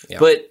 Yeah.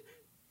 But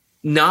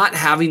not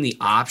having the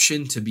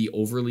option to be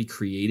overly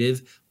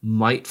creative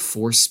might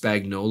force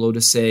Spagnuolo to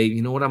say,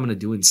 you know what I'm going to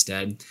do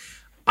instead?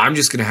 I'm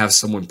just going to have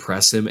someone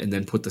press him and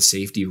then put the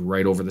safety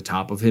right over the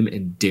top of him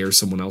and dare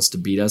someone else to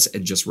beat us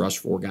and just rush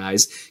 4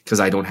 guys because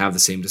I don't have the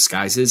same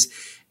disguises.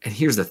 And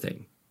here's the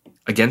thing.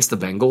 Against the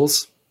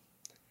Bengals,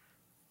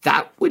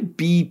 that would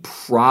be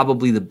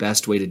probably the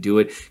best way to do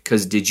it,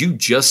 because did you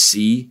just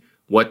see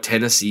what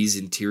Tennessee's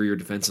interior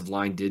defensive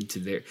line did to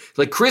their...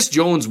 Like, Chris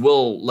Jones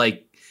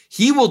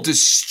he will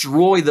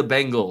destroy the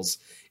Bengals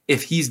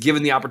if he's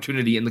given the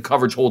opportunity and the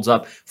coverage holds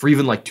up for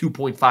even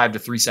 2.5 to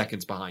 3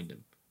 seconds behind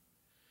him.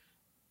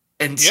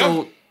 And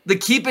so the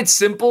keep it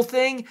simple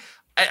thing,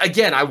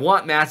 again, I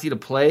want Mathieu to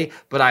play,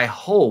 but I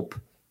hope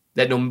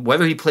that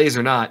whether he plays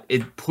or not,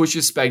 it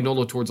pushes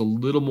Spagnuolo towards a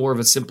little more of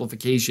a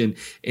simplification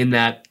in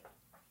that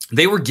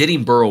they were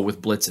getting Burrow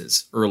with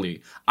blitzes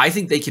early. I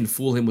think they can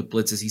fool him with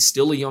blitzes. He's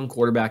still a young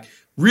quarterback,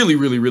 really,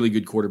 really, really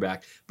good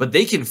quarterback, but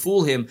they can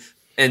fool him.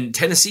 And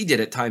Tennessee did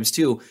at times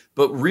too.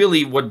 But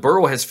really what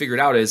Burrow has figured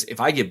out is if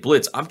I get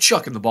blitz, I'm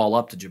chucking the ball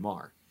up to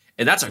Jamar.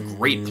 And that's a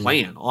great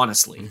plan,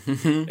 honestly.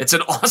 It's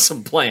an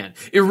awesome plan.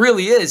 It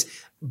really is.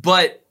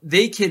 But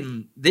they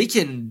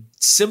can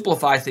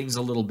simplify things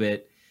a little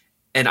bit.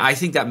 And I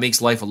think that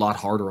makes life a lot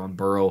harder on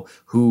Burrow,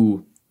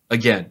 who,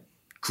 again,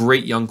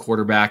 great young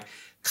quarterback,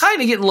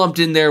 kind of getting lumped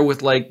in there with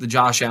the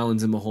Josh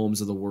Allens and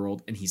Mahomes of the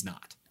world, and he's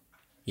not.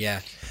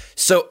 Yeah.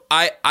 So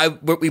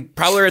we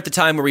probably are at the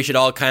time where we should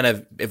all kind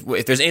of,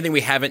 if there's anything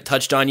we haven't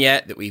touched on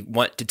yet that we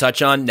want to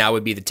touch on, now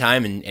would be the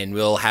time, and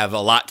we'll have a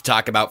lot to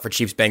talk about for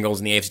Chiefs Bengals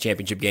in the AFC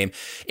Championship game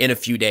in a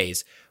few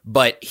days.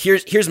 But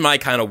here's my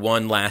kind of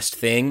one last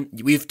thing.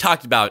 We've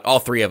talked about, all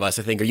three of us,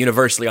 I think, are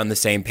universally on the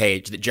same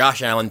page, that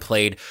Josh Allen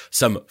played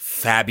some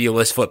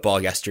fabulous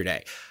football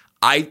yesterday.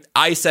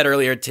 I said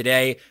earlier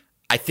today,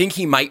 I think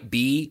he might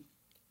be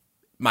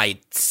my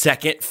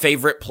second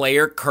favorite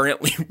player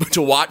currently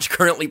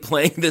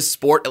playing this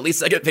sport, at least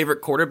second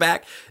favorite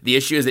quarterback. The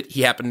issue is that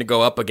he happened to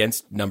go up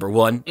against number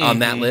one on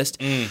that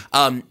list.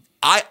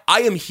 I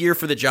am here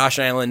for the Josh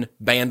Allen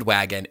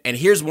bandwagon. And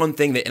here's one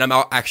thing that, and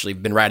I'm actually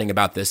been writing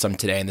about this some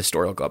today, and the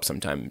story will go up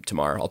sometime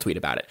tomorrow. I'll tweet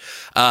about it.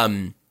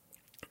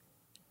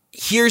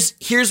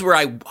 Here's where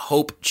I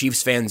hope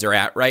Chiefs fans are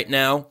at right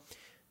now.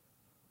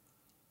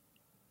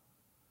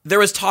 There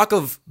was talk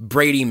of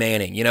Brady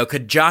Manning.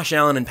 Could Josh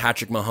Allen and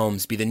Patrick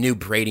Mahomes be the new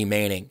Brady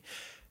Manning?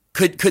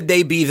 Could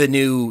they be the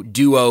new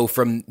duo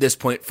from this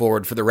point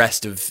forward for the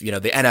rest of, the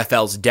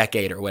NFL's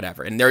decade or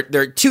whatever? And there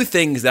are two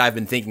things that I've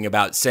been thinking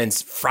about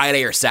since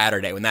Friday or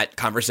Saturday when that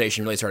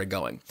conversation really started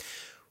going.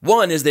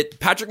 One is that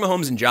Patrick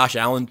Mahomes and Josh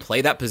Allen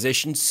play that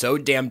position so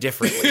damn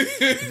differently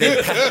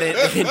than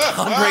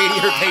Tom Brady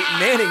or Peyton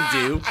Manning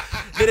do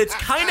that it's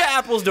kind of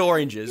apples to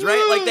oranges,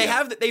 right?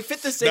 Like they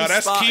fit the same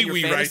that's spot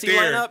Kiwi in your fantasy right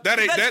there. lineup.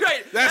 That's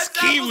right. That's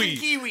Kiwi.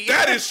 Kiwi.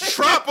 That is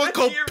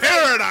tropical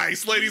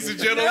paradise, ladies and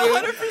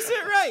gentlemen.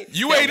 100% right.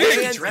 You ain't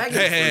in.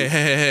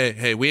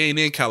 Hey, we ain't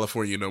in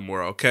California no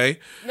more, okay?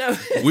 No.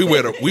 we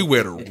where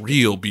the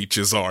real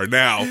beaches are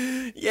now.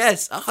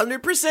 Yes,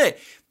 100%.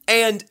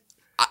 And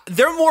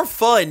they're more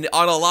fun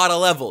on a lot of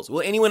levels.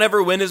 Will anyone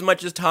ever win as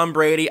much as Tom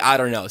Brady? I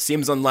don't know.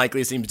 Seems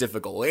unlikely, seems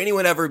difficult. Will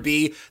anyone ever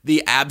be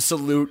the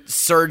absolute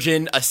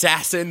surgeon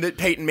assassin that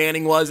Peyton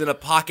Manning was in a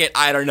pocket?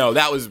 I don't know.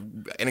 That was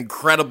an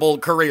incredible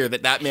career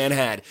that man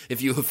had,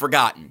 if you have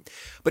forgotten.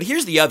 But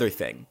here's the other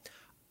thing.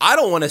 I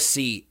don't want to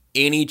see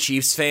any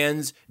Chiefs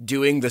fans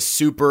doing the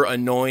super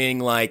annoying,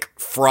 like,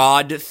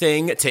 fraud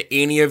thing to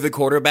any of the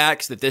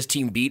quarterbacks that this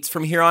team beats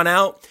from here on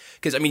out.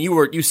 Because, I mean,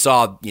 you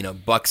saw,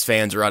 Bucs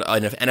fans or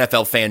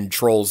NFL fan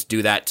trolls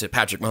do that to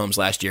Patrick Mahomes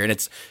last year, and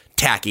it's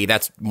tacky.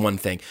 That's one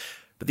thing.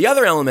 But the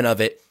other element of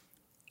it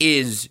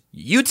is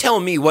you tell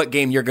me what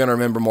game you're going to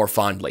remember more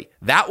fondly.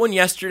 That one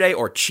yesterday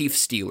or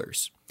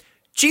Chiefs-Steelers?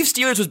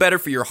 Chiefs-Steelers was better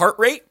for your heart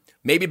rate,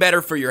 maybe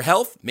better for your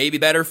health, maybe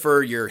better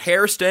for your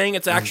hair staying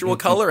its actual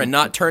color and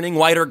not turning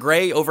white or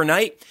gray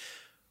overnight.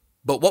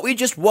 But what we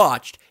just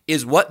watched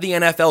is what the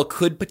NFL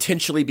could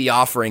potentially be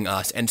offering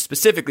us, and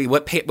specifically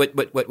what Patrick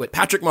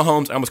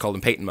Mahomes, I almost called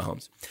him Peyton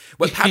Mahomes,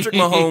 what Patrick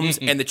Mahomes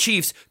and the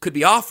Chiefs could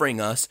be offering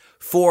us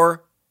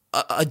for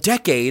a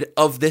decade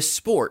of this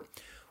sport,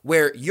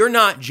 where you're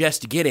not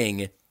just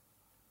getting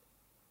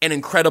an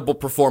incredible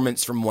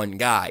performance from one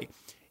guy.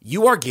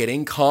 You are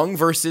getting Kong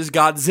versus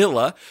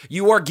Godzilla.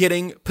 You are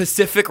getting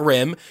Pacific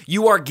Rim.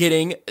 You are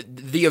getting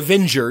the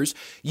Avengers.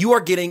 You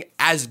are getting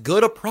as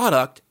good a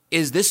product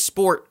as this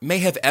sport may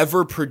have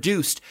ever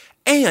produced.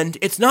 And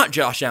it's not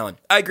Josh Allen.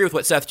 I agree with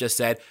what Seth just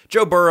said.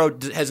 Joe Burrow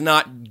has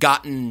not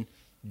gotten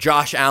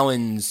Josh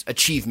Allen's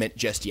achievement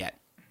just yet.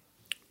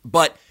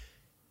 But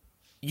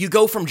you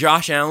go from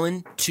Josh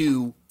Allen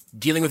to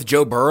dealing with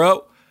Joe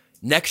Burrow.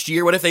 Next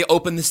year, what if they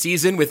open the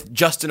season with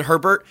Justin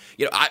Herbert?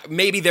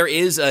 Maybe there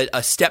is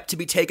a step to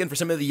be taken for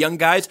some of the young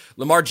guys.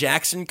 Lamar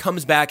Jackson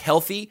comes back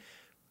healthy.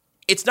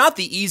 It's not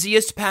the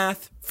easiest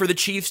path for the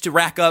Chiefs to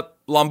rack up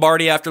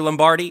Lombardi after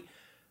Lombardi,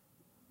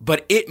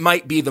 but it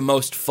might be the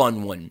most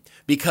fun one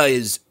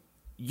because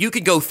you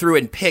could go through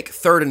and pick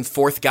third and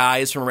fourth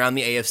guys from around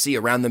the AFC,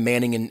 around the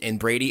Manning and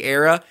Brady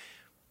era.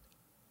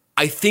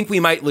 I think we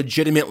might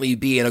legitimately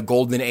be in a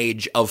golden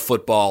age of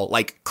football,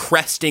 like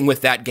cresting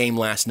with that game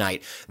last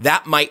night.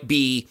 That might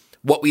be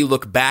what we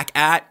look back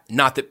at.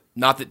 Not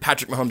that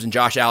Patrick Mahomes and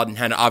Josh Allen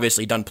had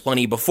obviously done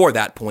plenty before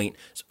that point,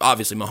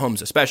 obviously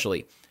Mahomes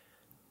especially.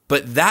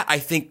 But that, I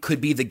think, could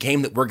be the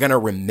game that we're going to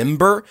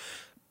remember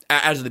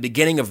as the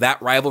beginning of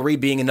that rivalry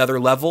being another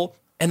level.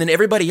 And then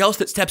everybody else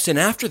that steps in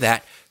after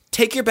that,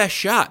 take your best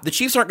shot. The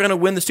Chiefs aren't going to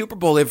win the Super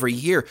Bowl every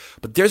year,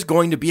 but there's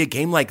going to be a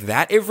game like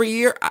that every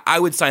year. I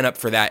would sign up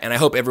for that, and I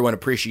hope everyone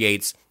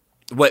appreciates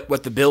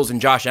what the Bills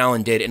and Josh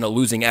Allen did in a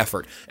losing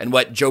effort, and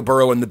what Joe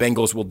Burrow and the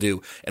Bengals will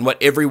do, and what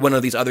every one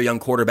of these other young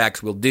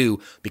quarterbacks will do,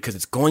 because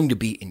it's going to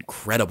be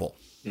incredible.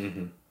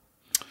 Mm-hmm.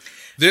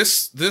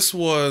 This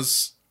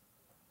was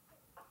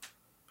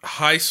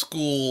high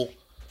school,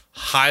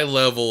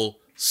 high-level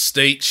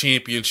state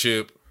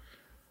championship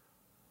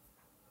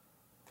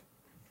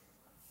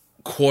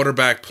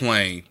quarterback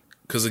playing.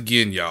 Because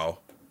again, y'all,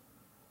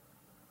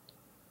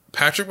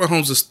 Patrick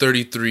Mahomes'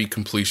 33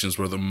 completions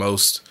were the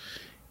most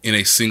in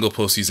a single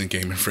postseason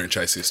game in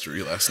franchise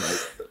history last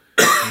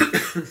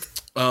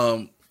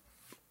night.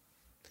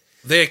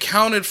 They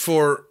accounted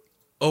for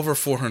over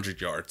 400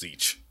 yards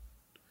each.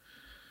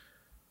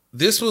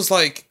 This was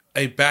like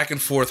a back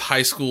and forth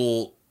high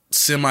school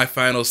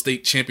semifinal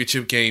state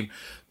championship game,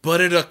 but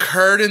it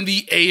occurred in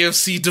the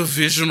AFC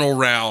divisional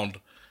round.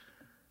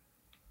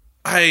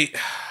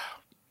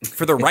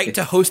 For the right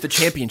to host the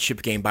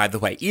championship game, by the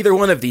way. Either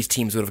one of these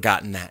teams would have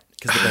gotten that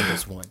because the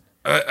Bengals won.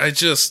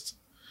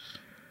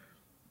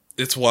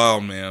 It's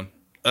wild, man.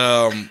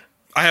 I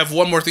have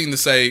one more thing to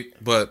say,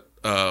 but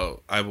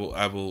I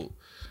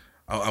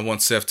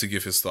want Seth to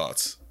give his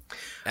thoughts.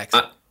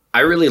 Excellent.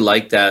 I really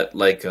like that,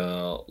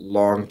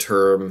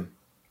 long-term,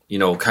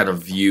 kind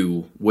of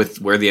view with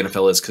where the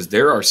NFL is, because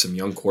there are some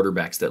young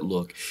quarterbacks that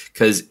look,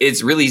 because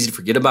it's really easy to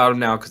forget about them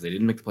now because they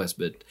didn't make the playoffs,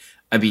 but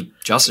I mean,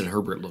 Justin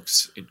Herbert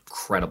looks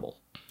incredible.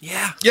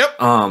 Yeah. Yep.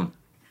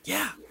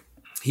 Yeah.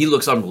 He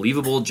looks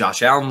unbelievable.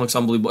 Josh Allen looks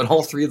unbelievable. And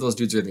all three of those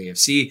dudes are in the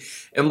AFC.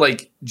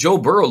 And Joe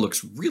Burrow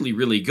looks really,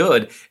 really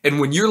good.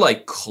 And when you're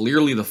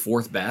clearly the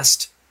fourth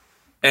best,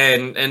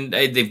 and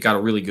they've got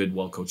a really good,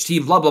 well-coached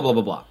team, blah, blah, blah,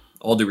 blah, blah.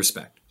 All due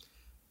respect.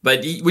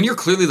 But when you're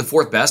clearly the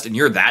fourth best and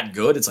you're that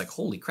good, it's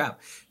holy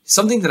crap.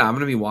 Something that I'm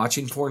going to be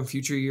watching for in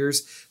future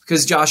years,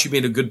 because Josh, you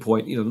made a good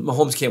point.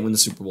 Mahomes can't win the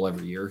Super Bowl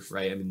every year,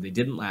 right? I mean, they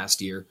didn't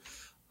last year.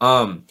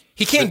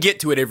 He can't get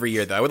to it every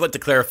year, though. I would like to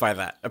clarify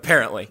that.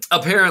 Apparently.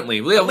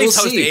 Well, yeah, at least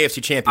host the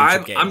AFC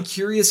Championship game. I'm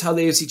curious how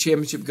the AFC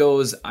Championship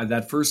goes.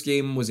 That first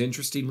game was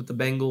interesting with the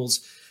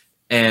Bengals.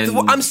 And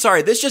I'm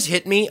sorry, this just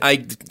hit me.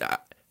 I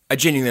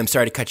genuinely am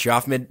sorry to cut you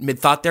off mid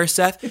thought there,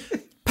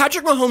 Seth.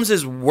 Patrick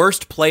Mahomes'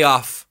 worst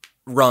playoff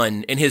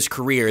run in his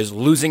career is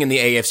losing in the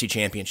AFC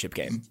Championship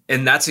game.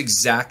 And that's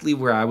exactly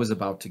where I was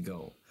about to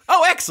go.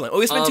 Oh, excellent.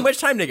 Well, we spent too much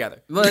time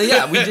together. Well,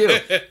 yeah, we do.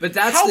 But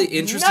that's How the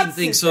interesting nuts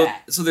thing. is So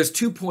that? there's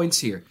 2 points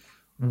here.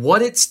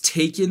 What it's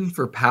taken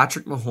for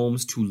Patrick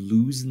Mahomes to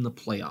lose in the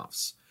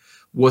playoffs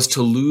was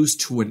to lose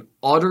to an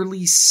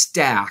utterly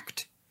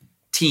stacked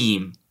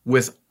team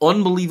with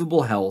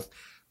unbelievable health,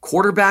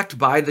 quarterbacked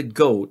by the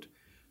GOAT,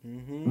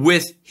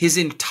 with his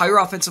entire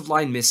offensive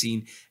line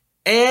missing,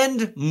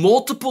 and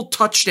multiple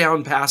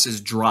touchdown passes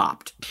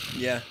dropped.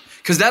 Yeah.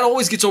 Because that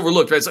always gets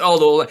overlooked, right? It's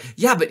like,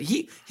 yeah, but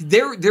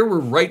there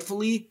were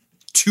rightfully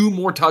 2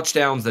 more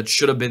touchdowns that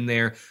should have been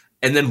there,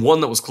 and then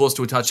one that was close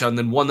to a touchdown, and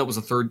then one that was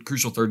a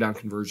crucial third down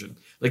conversion.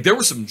 Like, there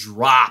were some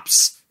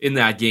drops in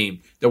that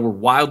game that were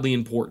wildly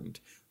important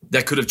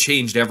that could have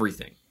changed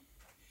everything.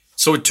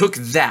 So it took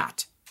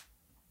that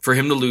for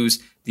him to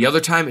lose. The other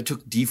time, it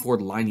took Dee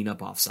Ford lining up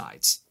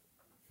offsides.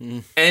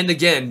 And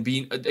again,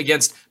 being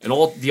against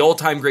the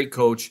all-time great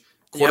coach,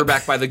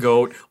 quarterback by the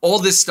GOAT, all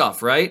this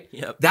stuff, right?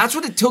 Yep. That's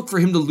what it took for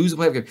him to lose a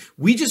playoff game.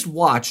 We just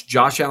watched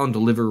Josh Allen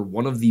deliver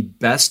one of the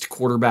best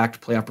quarterback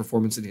playoff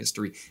performances in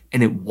history,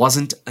 and it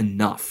wasn't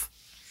enough.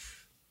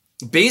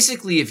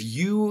 Basically, if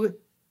you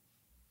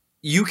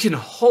can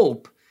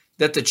hope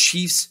that the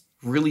Chiefs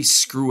really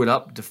screw it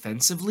up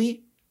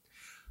defensively,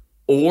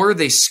 or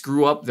they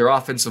screw up their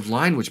offensive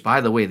line, which,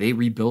 by the way, they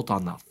rebuilt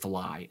on the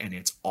fly, and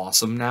it's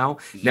awesome now.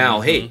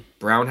 Now, hey,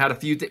 Brown had a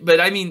few things, but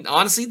I mean,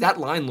 honestly, that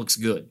line looks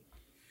good.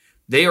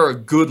 They are a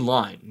good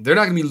line. They're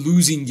not going to be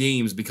losing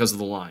games because of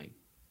the line.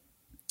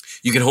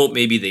 You can hope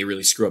maybe they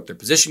really screw up their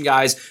position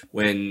guys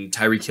when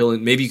Tyreek Hill,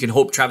 and maybe you can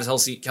hope Travis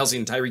Kelce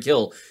and Tyreek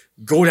Hill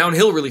go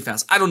downhill really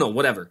fast. I don't know,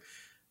 whatever.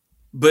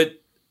 But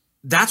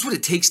that's what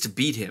it takes to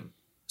beat him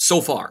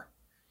so far.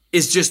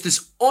 Is just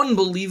this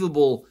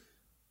unbelievable,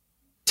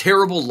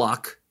 terrible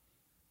luck,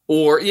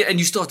 and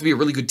you still have to be a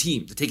really good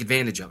team to take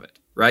advantage of it,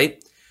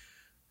 right?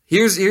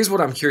 Here's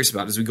what I'm curious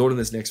about as we go to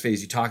this next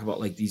phase. You talk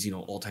about like these,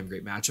 all-time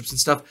great matchups and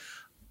stuff.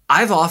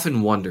 I've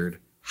often wondered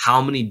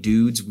how many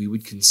dudes we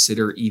would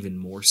consider even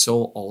more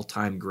so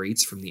all-time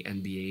greats from the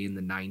NBA in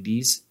the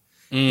 90s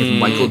if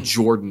Michael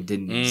Jordan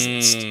didn't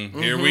exist.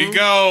 Here we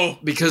go.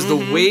 Because the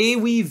way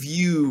we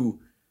view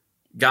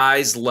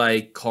guys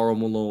like Karl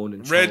Malone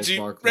and Charles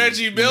Barkley.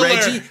 Reggie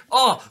Miller.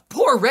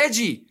 Poor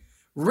Reggie.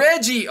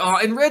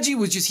 And Reggie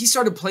was he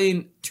started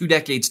playing 2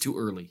 decades too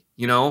early,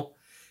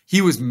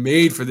 He was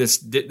made for this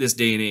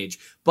day and age.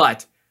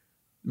 But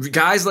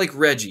guys like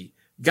Reggie,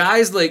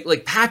 guys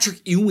like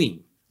Patrick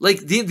Ewing,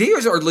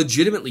 these are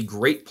legitimately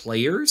great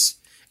players.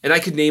 And I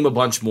could name a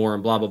bunch more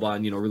and blah, blah, blah,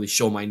 and, really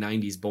show my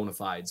 90s bona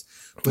fides.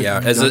 But yeah,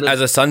 as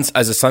a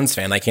Suns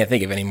fan, I can't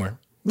think of any more.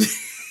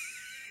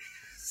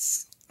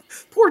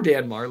 Poor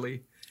Dan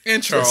Marley.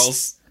 And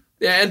Charles.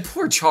 And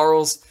poor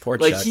Charles. Poor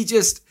Chuck.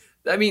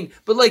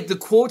 But the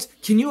quote,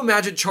 can you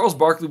imagine Charles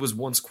Barkley was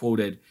once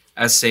quoted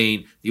as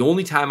saying, the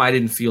only time I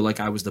didn't feel like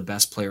I was the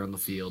best player on the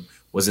field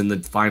was in the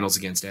finals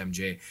against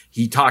MJ.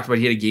 He talked about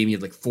he had a game, he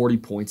had 40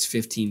 points,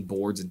 15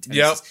 boards, and 10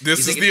 Yep,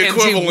 this is the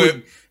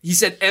equivalent. He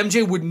said,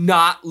 MJ would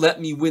not let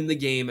me win the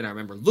game, and I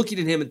remember looking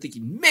at him and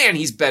thinking, man,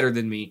 he's better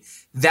than me.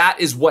 That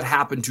is what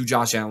happened to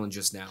Josh Allen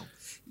just now.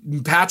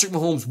 Patrick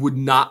Mahomes would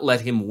not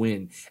let him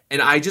win.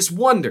 And I just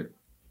wonder,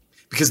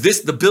 because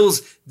the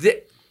Bills,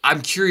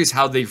 I'm curious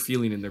how they're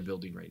feeling in their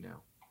building right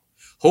now.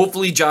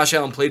 Hopefully Josh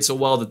Allen played so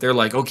well that they're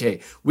like,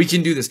 okay, we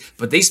can do this.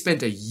 But they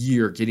spent a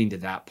year getting to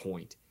that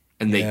point,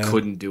 and they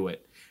couldn't do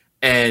it.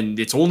 And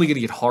it's only going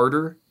to get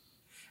harder.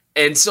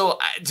 And so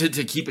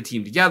to keep a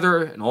team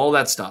together and all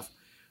that stuff,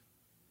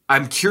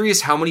 I'm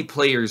curious how many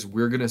players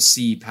we're going to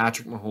see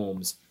Patrick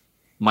Mahomes,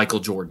 Michael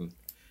Jordan.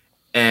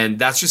 And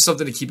that's just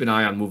something to keep an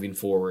eye on moving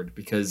forward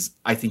because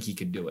I think he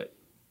could do it.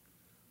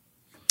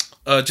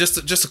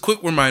 Just a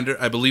quick reminder,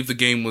 I believe the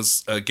game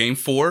was game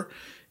 4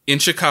 in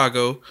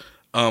Chicago.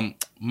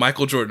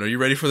 Michael Jordan, are you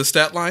ready for the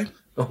stat line?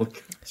 Oh,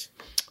 gosh.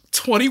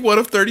 21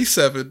 of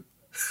 37,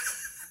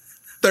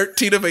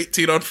 13 of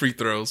 18 on free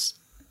throws,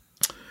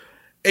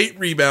 8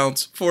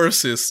 rebounds, 4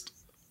 assists,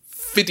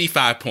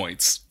 55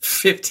 points.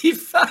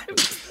 55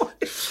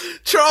 points?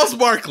 Charles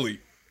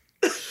Barkley.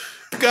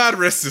 God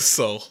rest his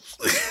soul.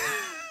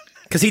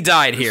 Because he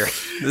died here.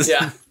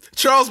 Yeah.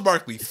 Charles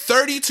Barkley,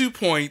 32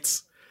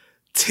 points,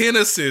 10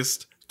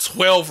 assists,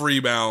 12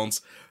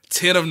 rebounds,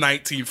 10 of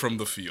 19 from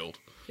the field.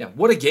 Yeah,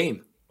 what a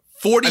game.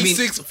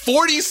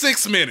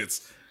 46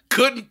 minutes.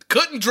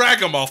 Couldn't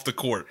drag him off the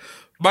court.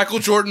 Michael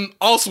Jordan,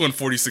 also in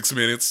 46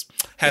 minutes,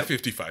 had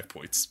 55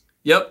 points.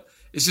 Yep.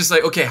 It's just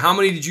like, okay, how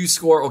many did you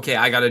score? Okay,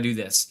 I got to do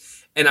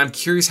this. And I'm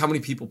curious how many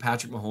people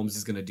Patrick Mahomes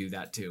is going to do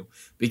that to.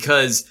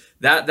 Because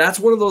that's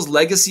one of those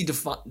legacy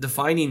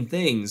defining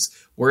things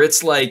where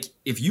it's like,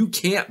 if you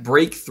can't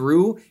break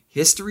through,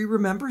 history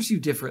remembers you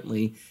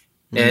differently.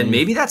 And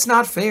maybe that's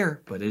not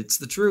fair, but it's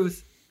the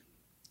truth.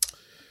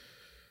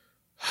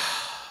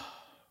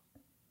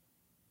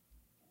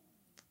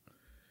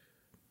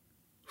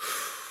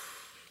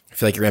 I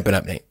feel like you're ramping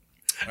up, Nate.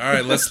 All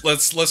right,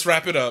 let's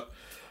wrap it up.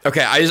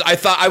 Okay, I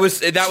thought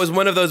that was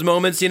one of those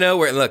moments,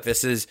 where look,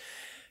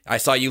 I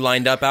saw you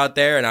lined up out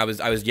there, and I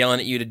was yelling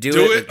at you to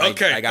do it.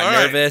 Okay, I got all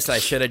nervous. Right. I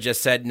should have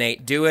just said,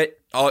 Nate, do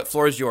it. All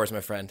floor is yours,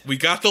 my friend. We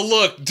got the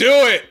look. Do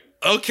it.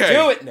 Okay,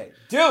 do it, Nate.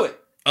 Do it.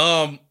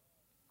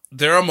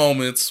 There are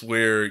moments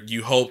where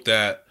you hope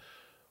that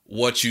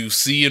what you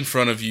see in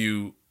front of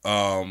you.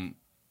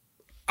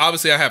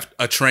 Obviously, I have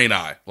a trained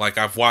eye. Like,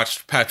 I've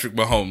watched Patrick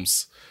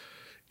Mahomes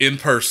in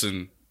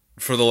person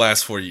for the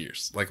last 4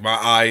 years. Like, my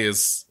eye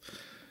is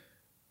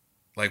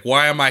like,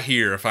 why am I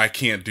here if I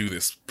can't do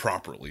this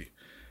properly?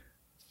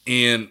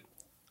 And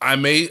I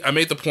made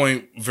the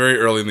point very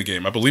early in the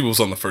game, I believe it was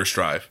on the first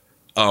drive,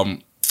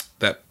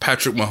 that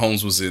Patrick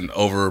Mahomes was in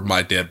over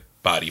my dead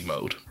body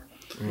mode.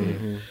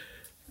 Mm-hmm.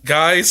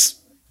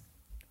 Guys,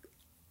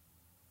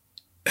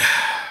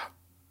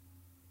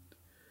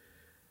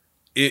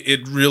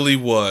 it really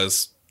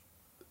was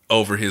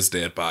over his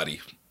dead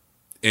body,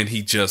 and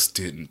he just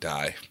didn't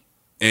die.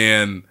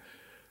 And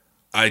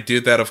I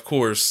did that, of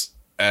course,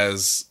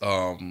 as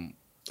a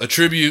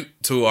tribute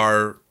to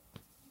our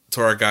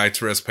guy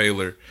Terez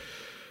Paylor,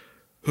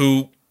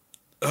 who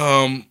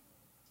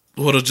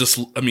would have just,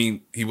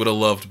 he would have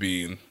loved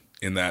being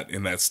in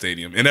that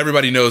stadium, and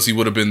everybody knows he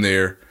would have been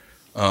there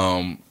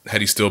had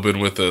he still been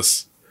with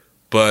us.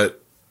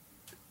 But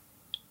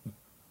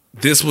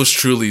this was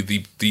truly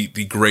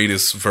the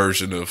greatest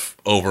version of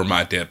Over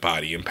My Dead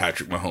Body in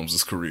Patrick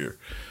Mahomes' career.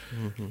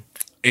 Mm-hmm.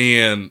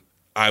 And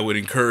I would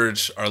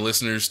encourage our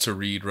listeners to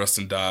read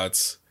Rustin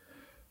Dodd's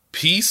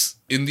piece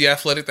in The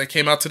Athletic that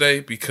came out today,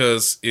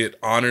 because it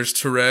honors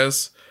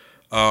Terez.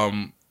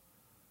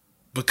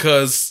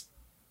 Because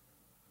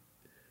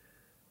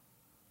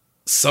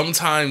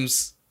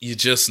sometimes you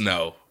just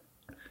know.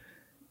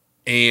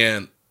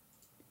 And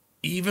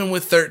even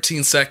with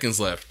 13 seconds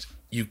left,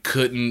 he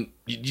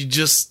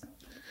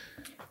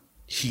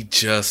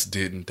just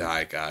didn't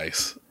die,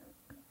 guys.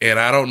 And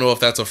I don't know if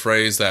that's a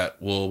phrase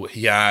that will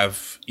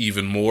have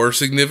even more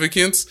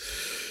significance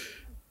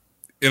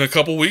in a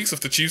couple weeks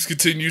if the Chiefs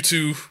continue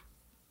to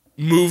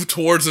move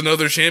towards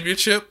another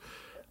championship.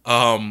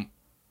 But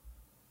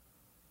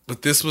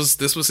this was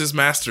his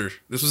master.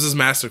 This was his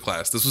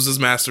masterclass. This was his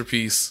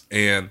masterpiece.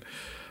 And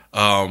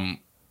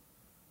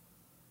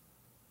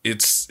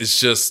it's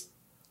just,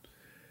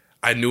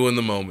 I knew in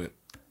the moment,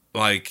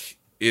 like,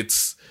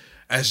 it's,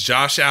 as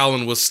Josh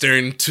Allen was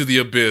staring to the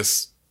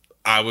abyss,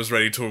 I was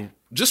ready to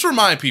just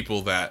remind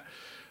people that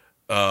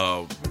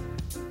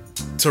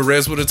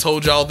Terez would have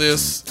told y'all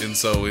this, and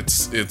so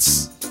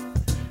it's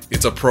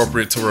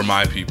appropriate to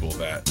remind people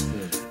that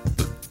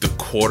the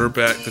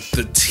quarterback,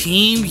 the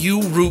team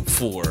you root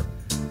for,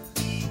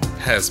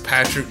 has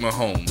Patrick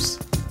Mahomes,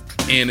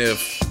 and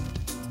if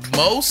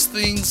most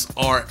things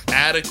are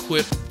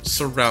adequate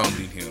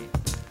surrounding him,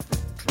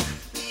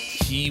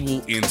 he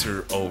will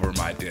enter over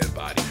my dead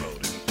body mode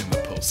in the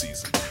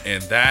postseason.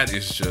 And that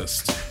is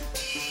just,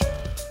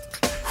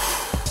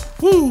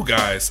 whoo,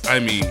 guys.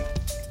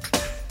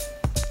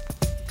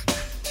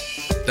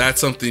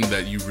 That's something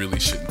that you really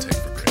shouldn't take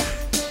for